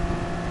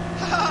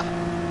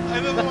 I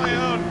live on my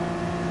own.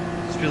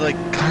 Just be like,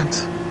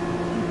 cunt.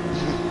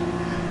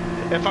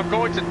 If I'm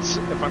going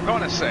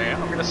to say it,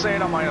 I'm going to say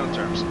it on my own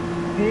terms.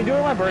 Can you do it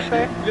on my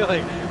birthday? You're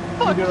like,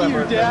 fuck do it on you,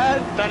 my birthday.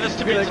 Dad. That is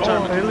to be You're like,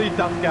 oh, determined. really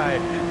tough guy.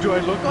 Do I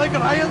look like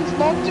Ryan's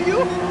mom to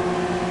you?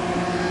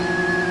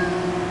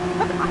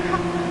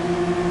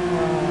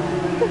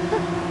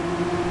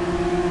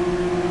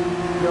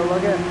 Yo,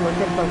 look at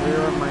the rear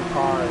of my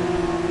car.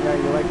 Yeah,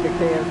 you like the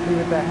KFC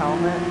with the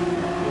helmet?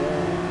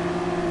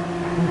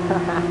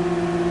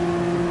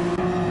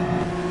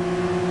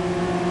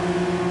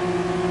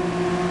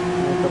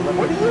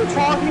 What are you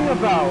talking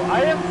about?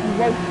 I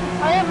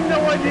have no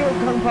idea what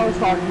Kung Pao's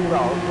talking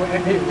about.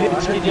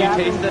 Bitch, can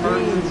you taste the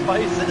herbs and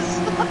spices?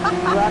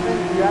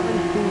 You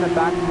haven't seen the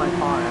back of my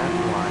car, that's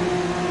why.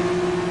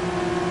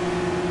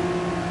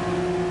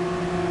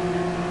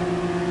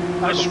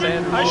 I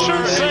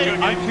should say.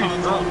 I'm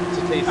too drunk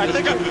to taste I this.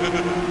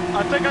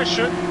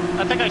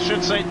 think I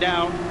should say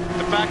now.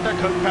 The fact that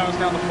Kung Pao is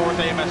now the 4th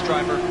AMS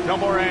driver. No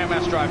more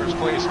AMS drivers,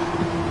 please.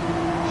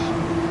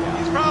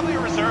 He's probably a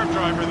reserve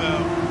driver,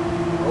 though.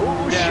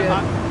 Oh, shit.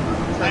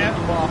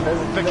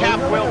 The cap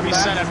will be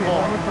set at 4.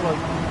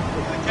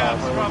 The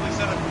cap's probably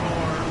set at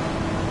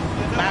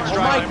 4. Max Oh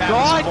driving my map is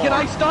god, 4. can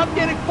I stop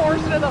getting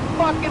forced into the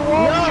fucking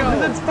wall, No, Joe?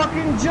 because it's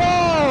fucking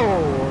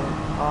Joe!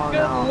 Oh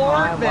Good no, lord,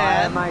 why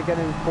man. am I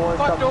getting forced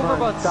Fucked up over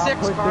front? about Stop 6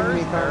 pushing cars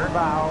me, there. Kung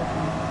Pao.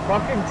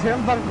 Fucking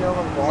Tim fucking me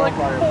over the It's wall. like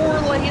 4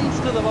 lanes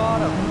to the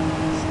bottom.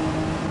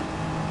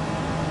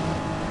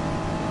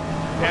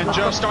 And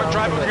Joe, start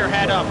driving with your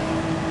head up.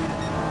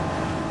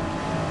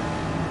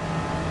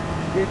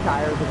 Your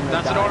tires are gonna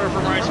That's an die. order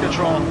from race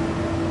control.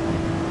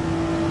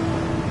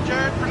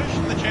 Jared,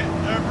 permission the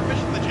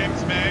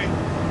James May.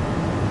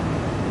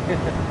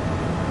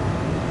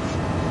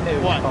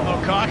 What? Oh,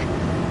 cock?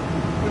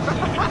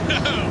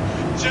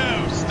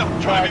 Joe, stop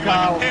driving like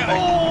Kyle. a panic.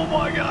 Oh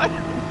my god!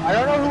 I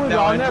don't know who was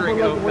Now on there, but entering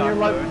like, when you're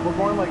like, Oak we're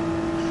going like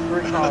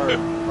 3 cars.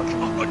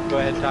 Go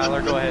ahead,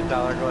 Tyler. Go ahead,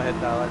 Tyler. Go ahead,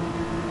 Tyler.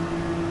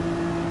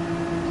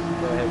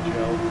 Go ahead,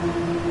 Joe.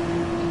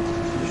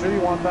 You sure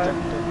you want that?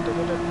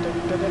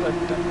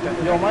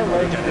 Yo, my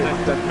legs.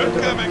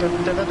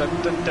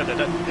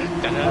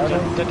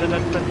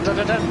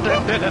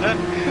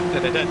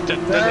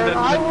 Darren,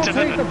 I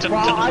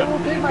will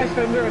take my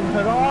fender and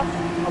hood off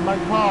on my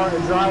car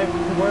and drive to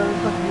where the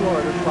fuck you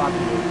are to stop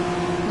you.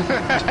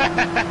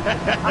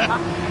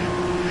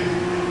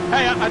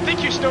 Hey, I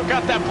think you still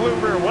got that blue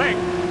rear wing.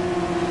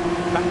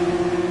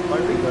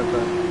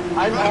 I'm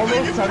I think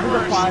almost it's tempted to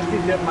worse.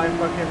 plastic dip my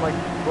fucking like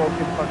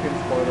broken fucking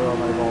spoiler on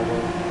my Volvo.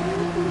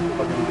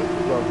 Fucking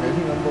broken.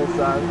 I'm a little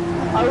sad.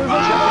 I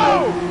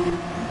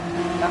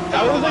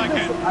was like,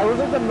 I was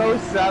like the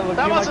most sad looking.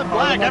 That at my wasn't car,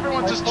 black. and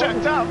Everyone my just phone-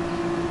 checked up.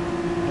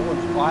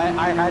 Well,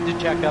 I had to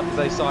check up because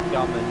I saw it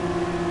coming.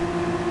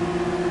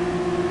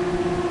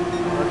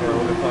 I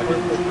would have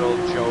fucking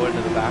drilled Joe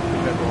into the back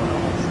of everyone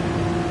else.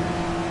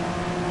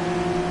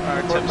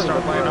 Alright, Tim,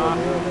 start laying off.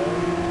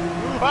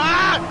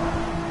 Ah!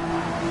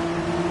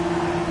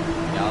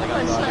 Yeah, I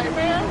got Say,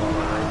 man.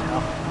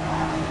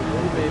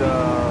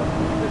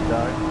 Did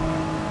die.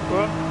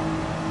 Whoop.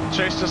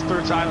 Chase just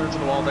threw Tyler into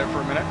the wall there for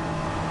a minute.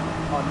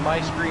 On my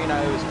screen,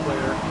 I was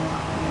clear.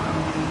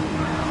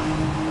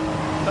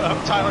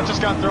 Tyler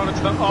just got thrown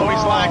into the... Oh,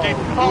 he's lagging.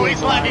 Oh,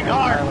 he's lagging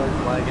hard.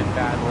 Tyler's lagging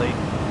badly.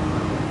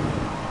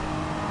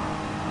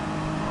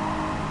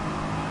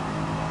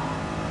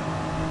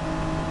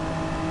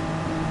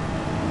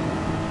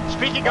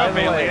 Speaking By of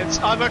the way- aliens,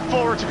 I look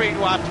forward to being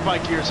lapped by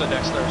Gearza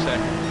next Thursday.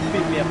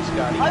 Beat me up,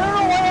 Scotty. I don't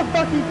know why the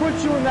fuck he put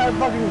you in that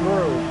fucking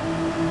groove.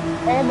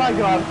 Oh my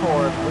god,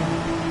 Ford.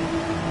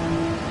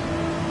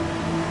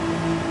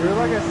 You're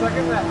like a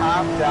second and a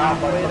half down.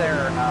 Halfway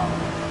there now.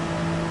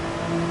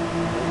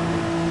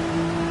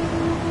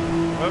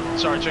 Oh,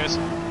 sorry, Chase.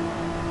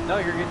 No,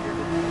 you're good, you're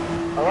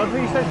good. I love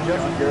that you said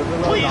just yours.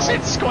 Please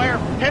hit square.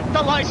 Hit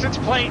the license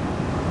plate.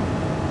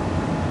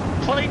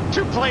 Plate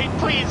to plate,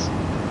 please.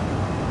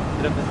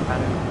 Bit of this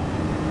pattern.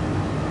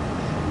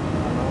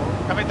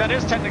 I mean, that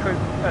is technically...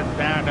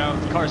 no,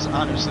 the car's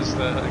honest is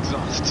the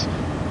exhaust.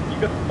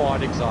 You got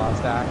quad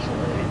exhaust,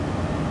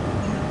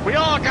 actually. We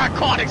all got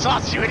quad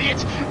exhaust, you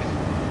idiot!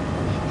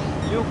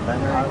 I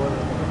wasn't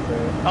gonna say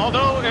it.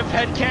 Although, if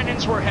head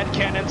cannons were head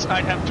cannons,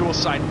 I'd have dual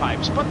side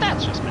pipes, but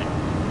that's just me.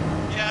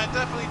 Yeah,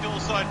 definitely dual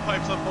side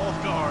pipes on both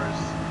cars.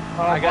 I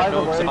by got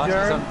the no way, exhaust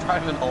because Jared, I'm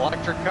driving an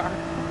electric car.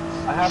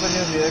 I have a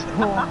new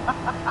vehicle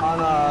on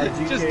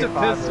GTA Just to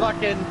 5. piss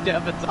fucking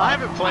Devin's I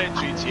haven't played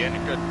GTA in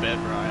a good bit,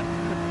 Brian.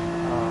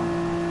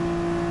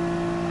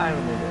 I have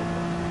a new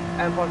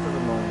vehicle. And plus it's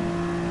annoying.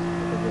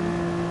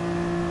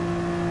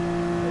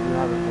 And you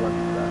haven't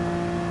collected that.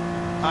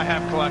 I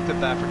have collected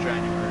that for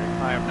January.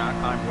 I am not.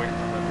 I'm waiting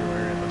for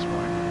February at this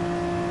point.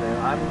 And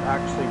I'm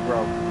actually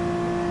broke.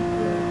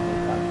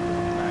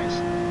 Nice.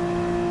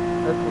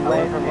 That's I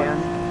late, went from man.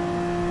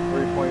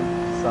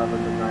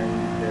 3.7 to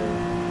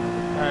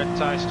 92.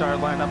 I start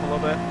lining up a little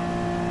bit,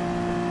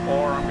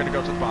 or I'm gonna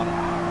go to the bottom.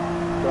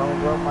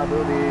 Don't rub my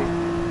booty.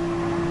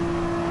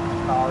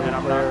 Oh, And you're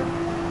I'm clear.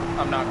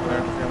 not clear.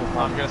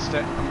 I'm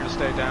gonna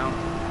stay down.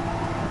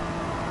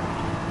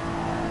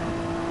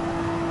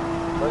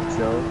 Let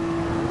Joe.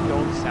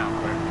 Don't sound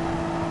clear.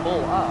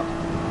 Pull up.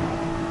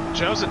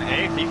 Joe's in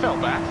 8th. He fell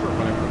back for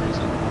whatever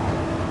reason.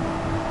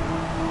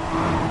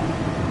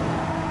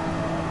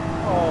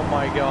 Oh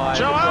my god.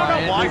 Joe, I don't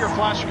Ryan, know why this- you're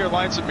flashing your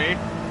lights at me.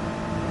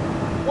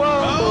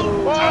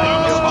 Oh,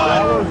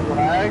 That was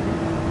lag.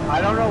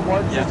 I don't know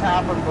what Yeah. just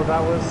happened, but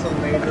that was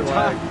some major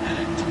lag.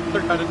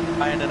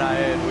 Ryan and I,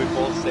 and we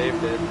both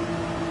saved it.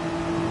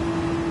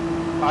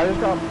 I just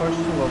got pushed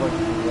to the like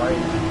right.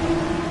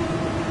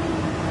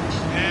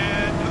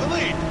 and to the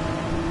lead.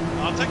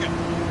 I'll take it.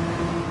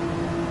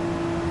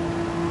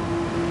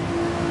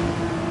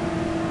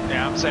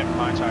 Yeah, I'm saving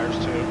my tires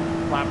too.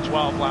 Lap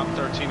 12, lap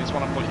 13 is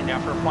what I'm looking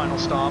at for a final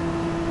stop.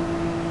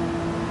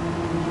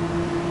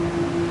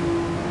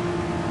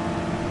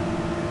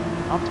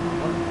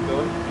 Go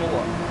pull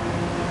up.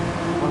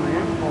 When the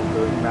animal's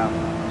doing that.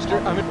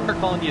 I'm gonna start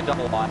calling you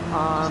double lot.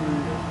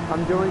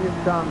 I'm doing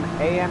some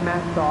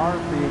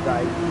AMSR for you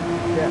guys.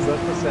 Is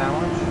that the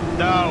sandwich?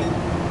 No.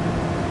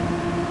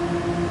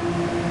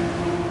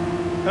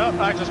 Oh,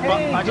 I just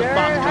Hey, boxed Jared,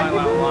 Kyle how you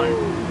out of line.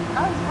 doing?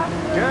 How's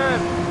it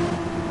Good.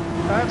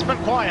 It's been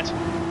quiet. Oh,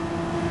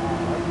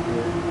 that's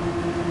good.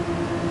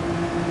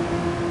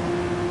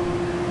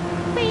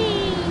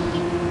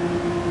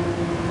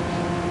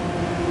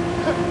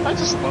 I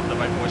just love that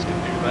my voice can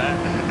do that.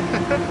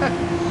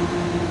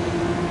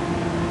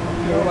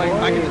 You know, like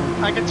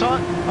I can talk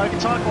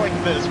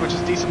like this, which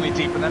is decently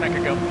deep, and then I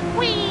could go.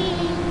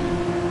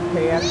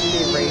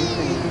 KFC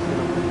Racing is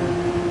gonna win this.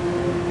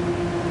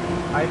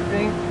 I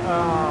think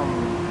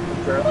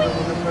Jared's gonna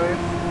win this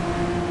race.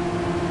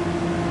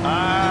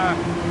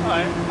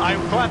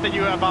 I'm glad that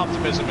you have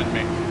optimism in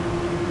me.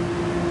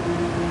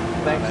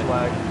 Thanks,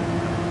 lag.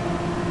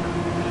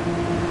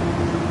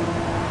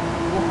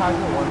 Who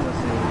hasn't won this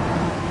season?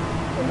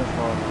 In this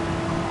far?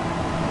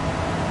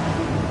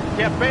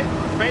 Yeah,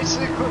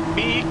 basically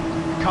me,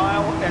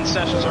 Kyle, and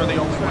Sessions are the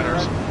only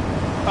winners.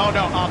 Oh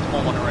no,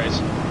 Optimal won a race.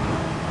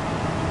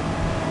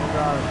 Oh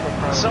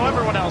gosh, So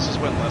everyone else is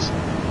winless.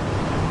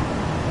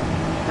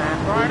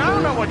 Brian, I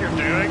don't know what you're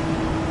doing.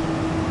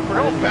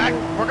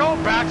 We're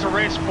going back to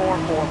race 4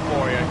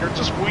 for you. You're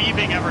just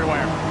weaving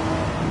everywhere.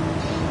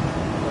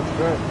 That's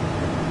good.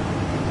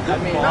 I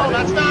mean, No,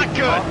 that's not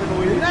good.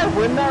 Didn't I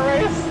win that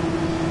race?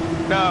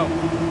 No.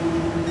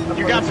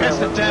 You got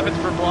pissed at Devin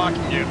for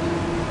blocking you.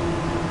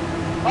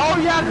 Oh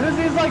yeah, cause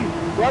he's like,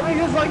 let me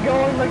just like go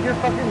in like your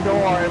fucking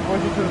door and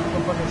push you to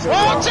the fucking door.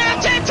 Oh,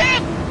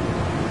 Tim!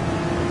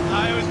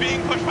 I was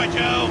being pushed by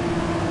Joe.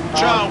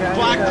 Joe, Okay,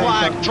 black yeah,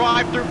 flag, so-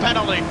 drive-through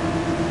penalty.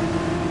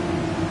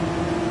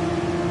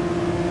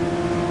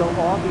 So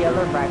all the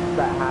other wrecks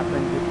that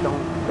happen just don't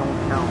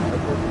count.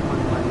 Like this one,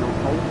 I know.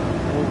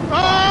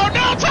 Oh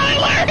no,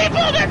 Tyler! He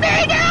pulled at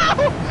me now!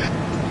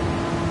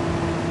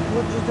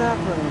 What just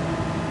happened?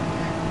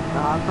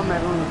 How come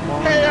everyone's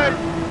falling Hey,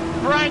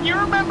 down? Brian, you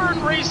remember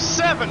in race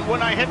 7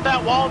 when I hit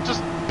that wall and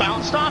just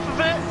bounced off of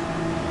it?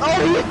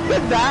 Oh, you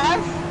did that?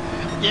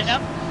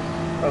 Yep.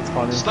 That's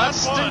funny. So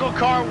that's That's single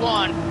car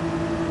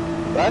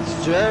 1. That's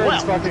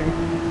Jared's Well. fucking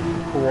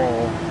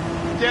cool.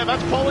 Yeah,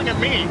 that's pulling at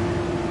me.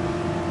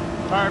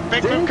 Alright,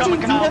 big Didn't move you coming,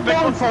 do Kyle. that Big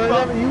though in move. front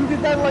of them? You did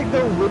that like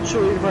the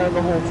literally in front of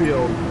the whole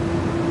field.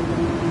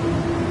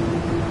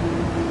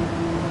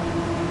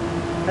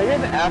 I get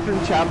an F in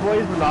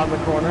Chapways, but not in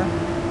the corner.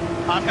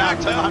 I'm back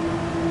to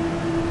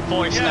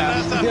voice Yeah,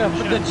 now. that's Yeah, the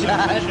for the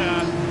chat.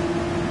 shot.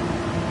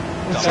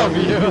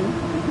 W.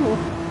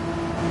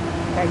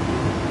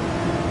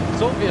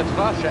 Soviet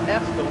Russia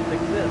F don't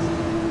exist.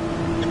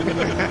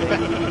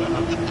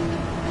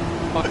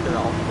 Fuck their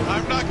all.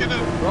 I'm not gonna.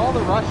 For all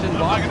the Russian I'm not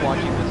bots gonna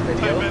watching this type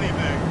video.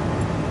 anything.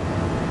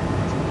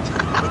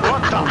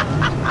 What the?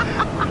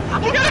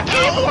 You got a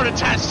keyboard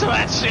attached to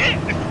that shit!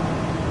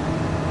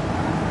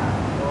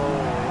 Oh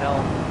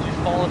hell! Did you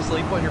fall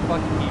asleep on your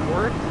fucking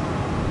keyboard?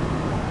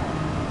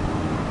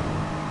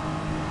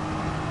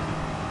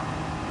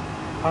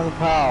 I'm a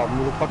pal.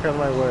 Move the fuck out of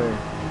my way.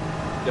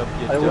 Yup,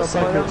 I will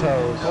suck your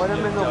toes. Put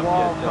him in the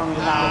wall from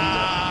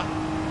Ah,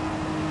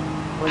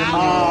 Put him in the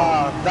wall.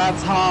 Ah,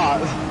 that's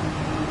hot.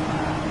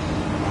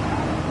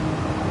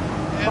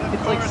 and of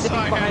It's like course sitting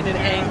I behind had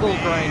an to angle be-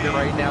 grinder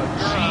right now.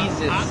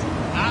 Jesus.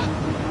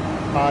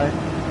 Hi.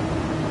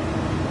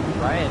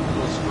 Ryan, a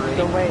little straight.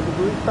 So wait,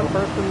 who's the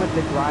person with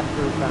the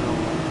drive-through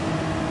penalty?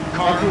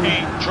 Car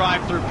 8,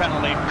 drive-through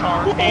penalty.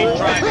 Car 8,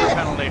 drive-through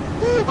penalty.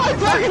 I'm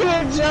fucking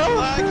it, Joe.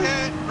 Flag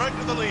hit, right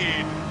to the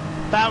lead.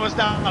 That was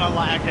not a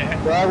lag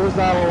hit. That was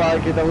not a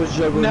like it. That was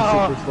Joe going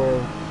No. super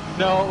slow.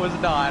 No, it was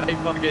not. I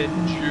fucking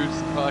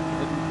juiced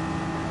fucking.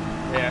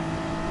 Yeah.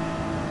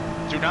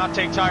 Do not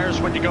take tires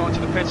when you go into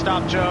the pit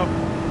stop, Joe.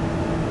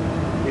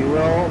 He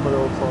will, but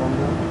it'll slow him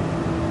down.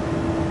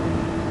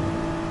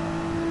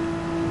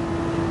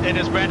 It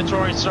is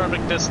mandatory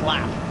serving this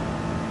lap.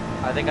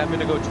 I think I'm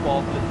gonna go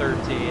 12 to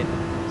 13.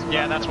 Is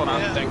Yeah, that's what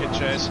I'm thinking,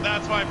 Chase.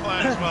 That's my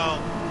plan as well.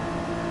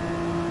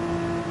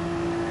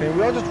 Can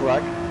we all just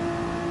wreck?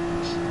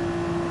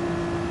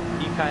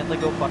 You kindly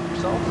go fuck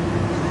yourself?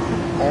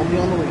 Only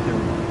on the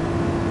weekend.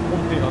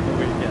 Only on the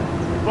weekend.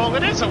 Well,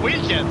 it is a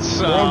weekend,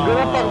 so... Well, I'm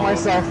gonna fuck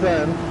myself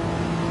then.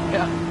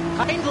 Yeah.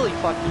 Kindly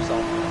fuck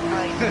yourself.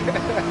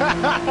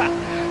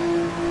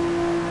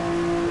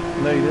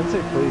 No, you didn't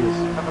say please.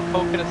 Have a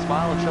Coke and a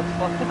smile and shut the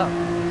fuck up.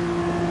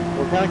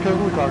 What kind of Coke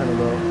are we talking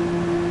about?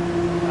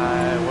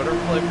 Whatever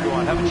flavor you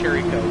want. Have a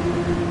cherry Coke.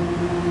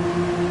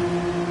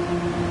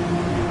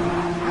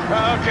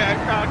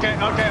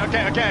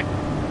 Okay.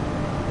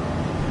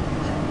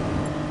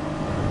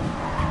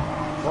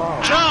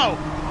 Whoa. Joe!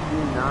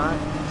 You not?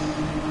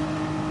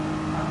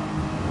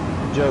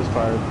 Joe's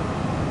fired.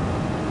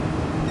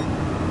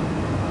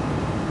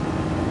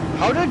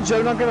 How did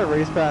Joe not get a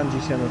race ban in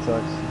GCN that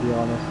sucks, to be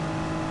honest?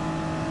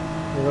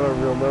 You got a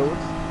real note?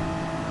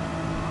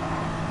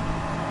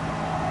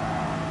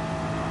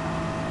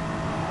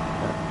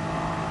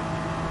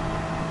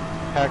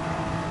 Heck.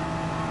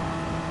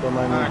 Don't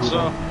mind me.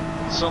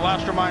 Alright, so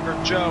last reminder,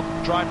 Joe,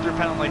 drive-through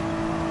penalty.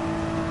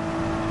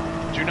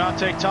 Do not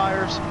take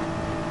tires.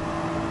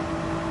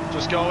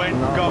 Just go in,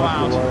 go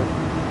out.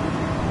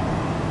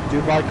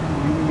 Dude, like,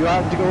 you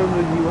have to go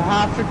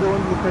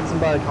into the pits and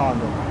buy a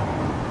condom.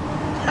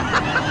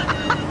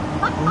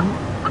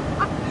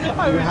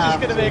 I was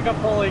just gonna make a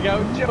pulling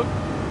out joke.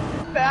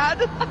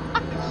 Bad.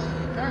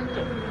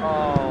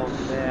 Oh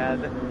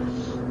man.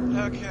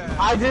 Okay.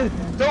 I did.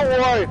 Don't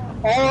worry.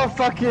 All our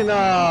fucking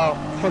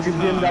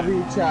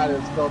BMW chat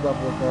is filled up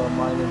with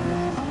my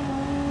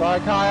name. Sorry,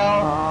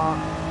 Kyle.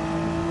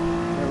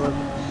 It was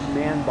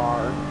man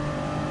bar.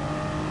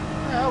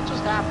 What the hell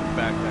just happened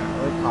back there?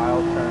 Like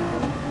Kyle's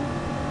apparently.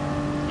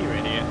 You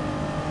idiot.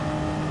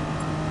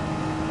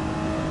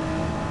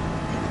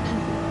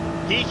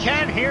 He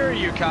can hear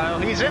you, Kyle.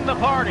 He's in the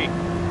party.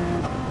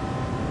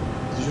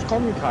 Did you just call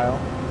me Kyle?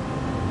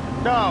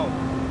 No.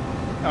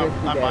 Oh,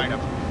 Yes, you I did. might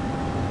have.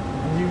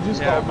 You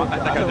just Yeah, called me I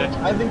think I Kyle. did.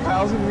 I think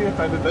Kyle's gonna be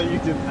offended that you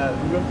did that.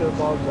 You have to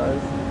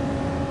apologize.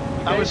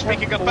 I was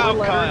speaking about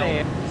Kyle.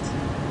 Names.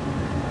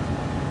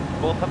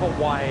 Both have a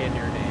Y in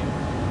your name.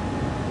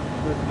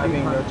 I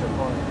mean, that's your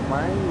point.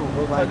 Why are you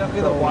Well, like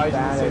technically so the Y's in the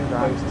bad same at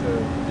place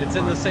driving? too. It's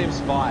in the same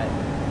spot.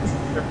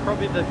 They're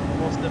probably the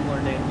most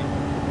similar names.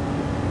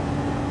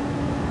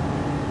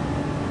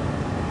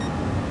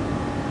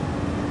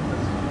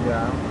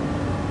 Yeah.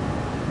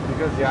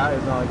 Because yeah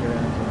is not a good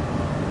answer.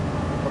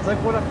 It's like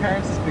what if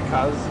parents is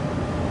because.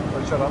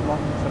 Like, shut up, mom.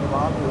 Shut up,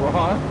 mom. You're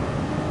wrong.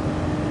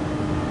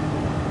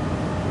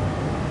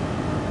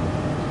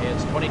 Yeah,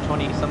 it's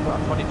 2020,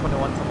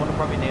 2021. Someone will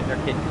probably name their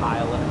kid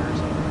Kyle or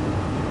something.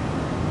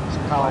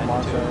 Kyle Fine,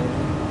 Monster. too.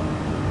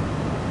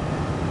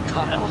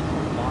 Kyle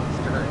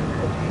Monster.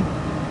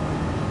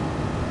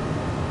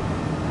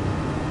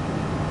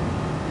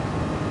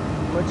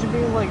 Imagine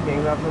being like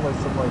named after like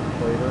some like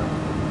flavor.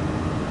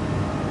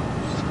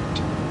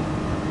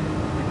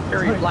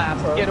 Harry Like,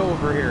 Blast, get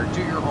over here.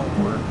 Do your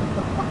homework.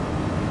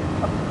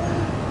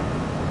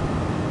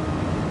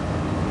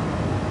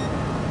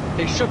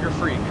 Hey, Sugar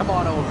Free, come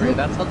on over here.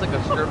 That sounds like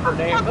a stripper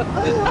name.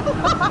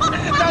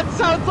 That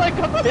sounds like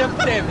a pimp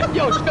name.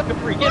 Yo, Sugar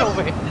Free, get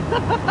over here.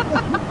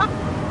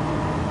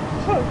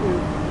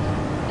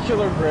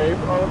 Killer Grape.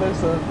 Oh,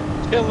 there's a.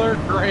 Killer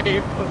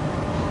Grape.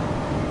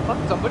 Fuck,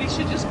 somebody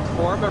should just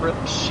form a really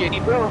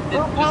shitty. Bro,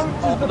 just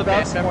Punch all is the the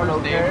best band one,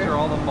 members' okay? names are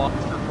all the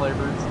monster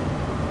flavors.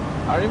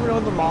 I don't even know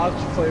what the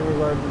monster flavors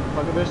are.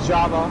 Fucking there's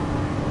Java.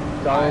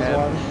 Java's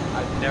one.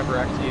 I've never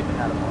actually even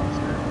had a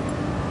monster.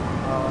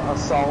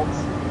 Assault.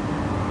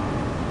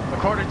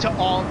 According to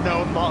all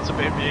known laws of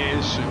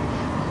aviation.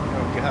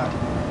 Oh god.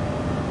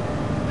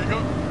 Here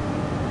go.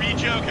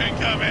 B-joke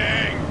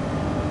incoming!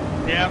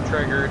 Yeah. I'm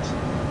triggered.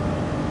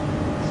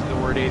 This is the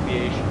word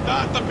aviation.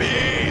 Not the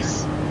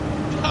bees!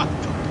 Not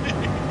the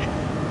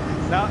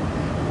bees! Now,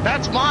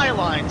 that's my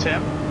line,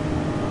 Tim.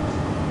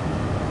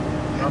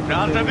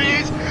 Not the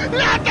bees!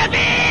 Not the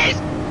bees!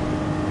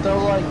 So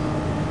like,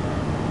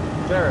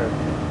 Jared,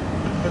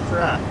 what's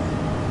that?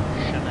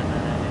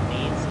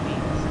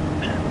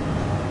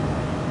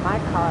 My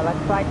car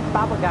looks like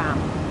bubblegum.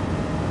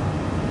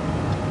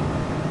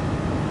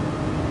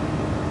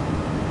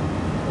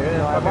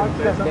 I watched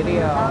the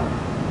video.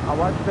 I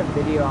watched the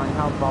video on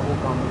how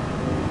bubblegum is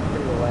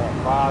pretty lit.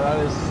 Wow, that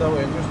is so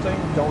interesting.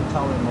 Don't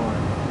tell me more.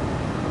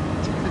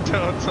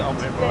 Don't tell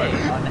me, boy.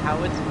 On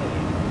how it's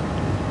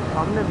made.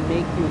 I'm gonna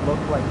make you look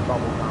like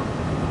bubblegum.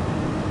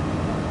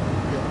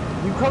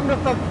 You come to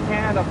fucking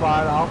Canada,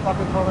 bud. I'll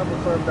fucking throw that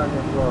serve down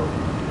your throat.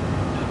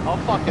 I'll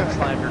fucking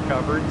slam your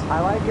cupboards. I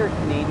like your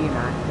Canadian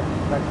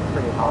accent. That's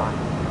pretty hot.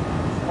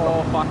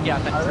 Oh, fuck yeah,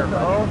 thanks, I don't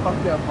everybody. know. Fuck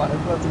yeah, bud.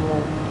 Let's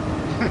roll.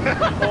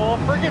 Oh,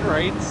 friggin'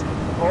 rights.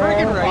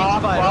 Friggin'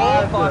 rights, bud.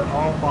 Oh, fuck.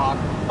 Oh, fuck.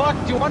 Fuck,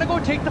 do you want to go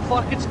take the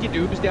fucking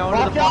skidoos down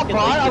Fuck to the yeah, fucking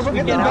bud. lake I'm this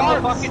looking weekend? at the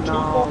Have the dogs. fucking No,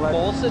 two full let's-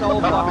 Molson? Oh,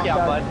 fuck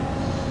yeah, bud.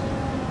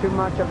 Too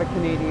much of a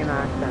Canadian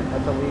accent.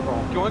 That's illegal.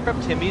 Do you want to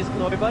grab Timmy's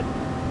Glory, bud?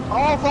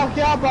 Oh, fuck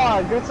yeah,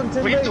 bud. Get some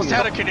We Timbits. just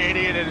had a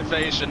Canadian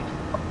invasion.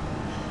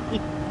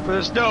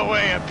 There's no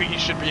way a bee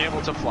should be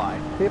able to fly.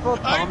 People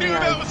I tell me knew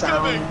that I was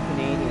sound coming.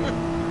 Canadian.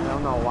 I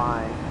don't know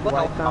why. Do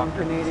I sound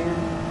Canadian?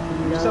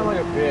 to You guys? sound like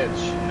a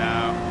bitch.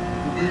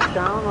 No. You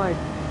sound like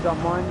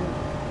someone.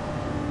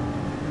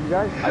 You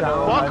guys I know.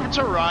 sound. Welcome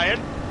to Ryan,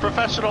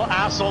 professional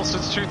asshole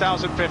since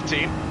 2015.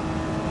 Is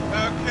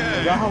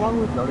Okay. that how long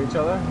we've known each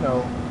other?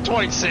 No.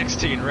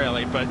 2016,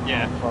 really, but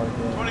yeah. Fuck,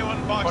 yeah.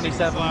 21 boxing.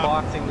 27 slap.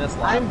 boxing this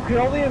I lap. can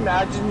only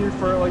imagine you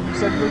for, like, you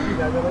said like you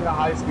met me in a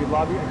high speed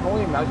lobby. I can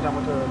only imagine how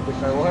much of a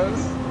bitch I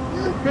was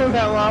in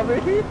that lobby.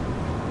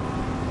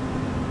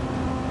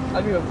 I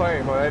didn't even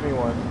play for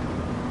anyone.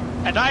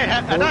 And I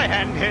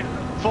hadn't hit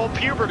full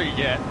puberty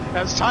yet,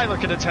 as Tyler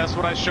can attest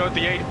when I showed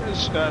the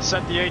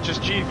sent the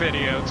HSG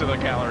video to the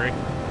gallery.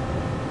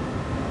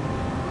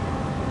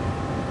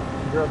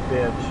 You're a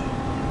bitch.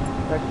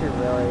 It's actually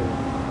really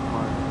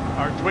fun.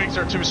 Our wings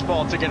are too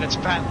small to get its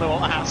fat little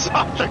ass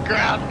off the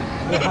ground.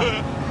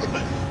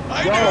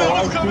 I knew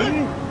that was Yo,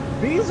 coming.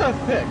 bees are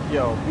thick,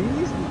 yo.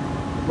 Bees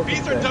look Bees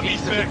are thick. dummy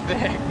thick.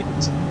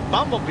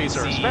 Bumblebees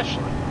are See?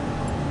 especially.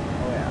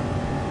 Oh,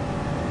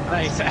 yeah.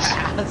 Nice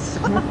ass.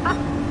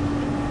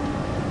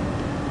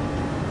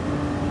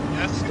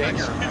 Yes, Stinger,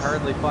 yes. I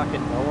hardly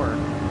fucking know her.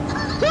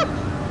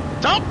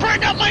 Don't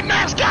bring up my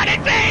mascot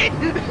in vain!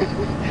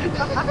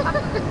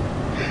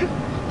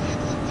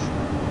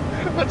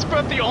 That's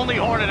about the only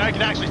Hornet I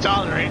can actually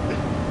tolerate.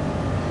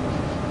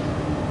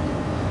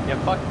 Yeah,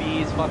 fuck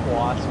bees, fuck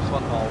wasps,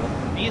 fuck all of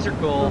them. Bees are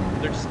cool,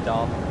 they're just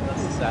dumb.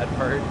 That's the sad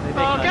part. They make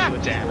Oh, honey,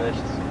 which is goddammit.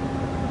 delicious.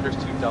 They're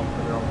just too dumb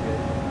for their own good.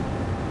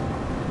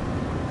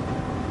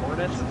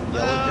 Hornets,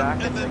 yellow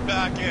jackets, And then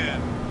back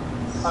in.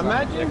 suck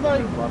Imagine, dick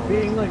like, with their buttholes.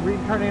 being, like,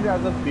 reincarnated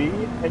as a bee,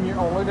 and your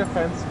only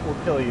defense will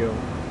kill you.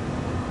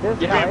 This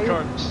Yeah, of race,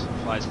 course.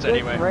 Flies this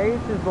anyway. race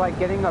is like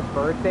getting a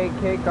birthday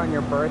cake on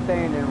your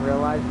birthday and then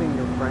realizing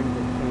your friend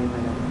just came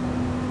in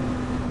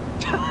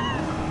it.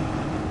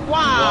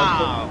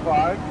 Wow!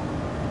 Fuck.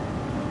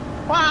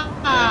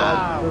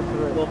 Wow!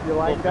 Little, You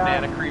like little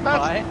that? banana cream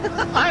pie.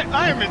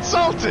 I am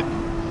insulted!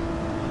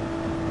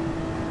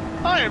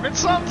 I am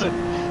insulted!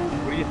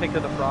 What do you think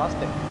of the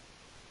frosting?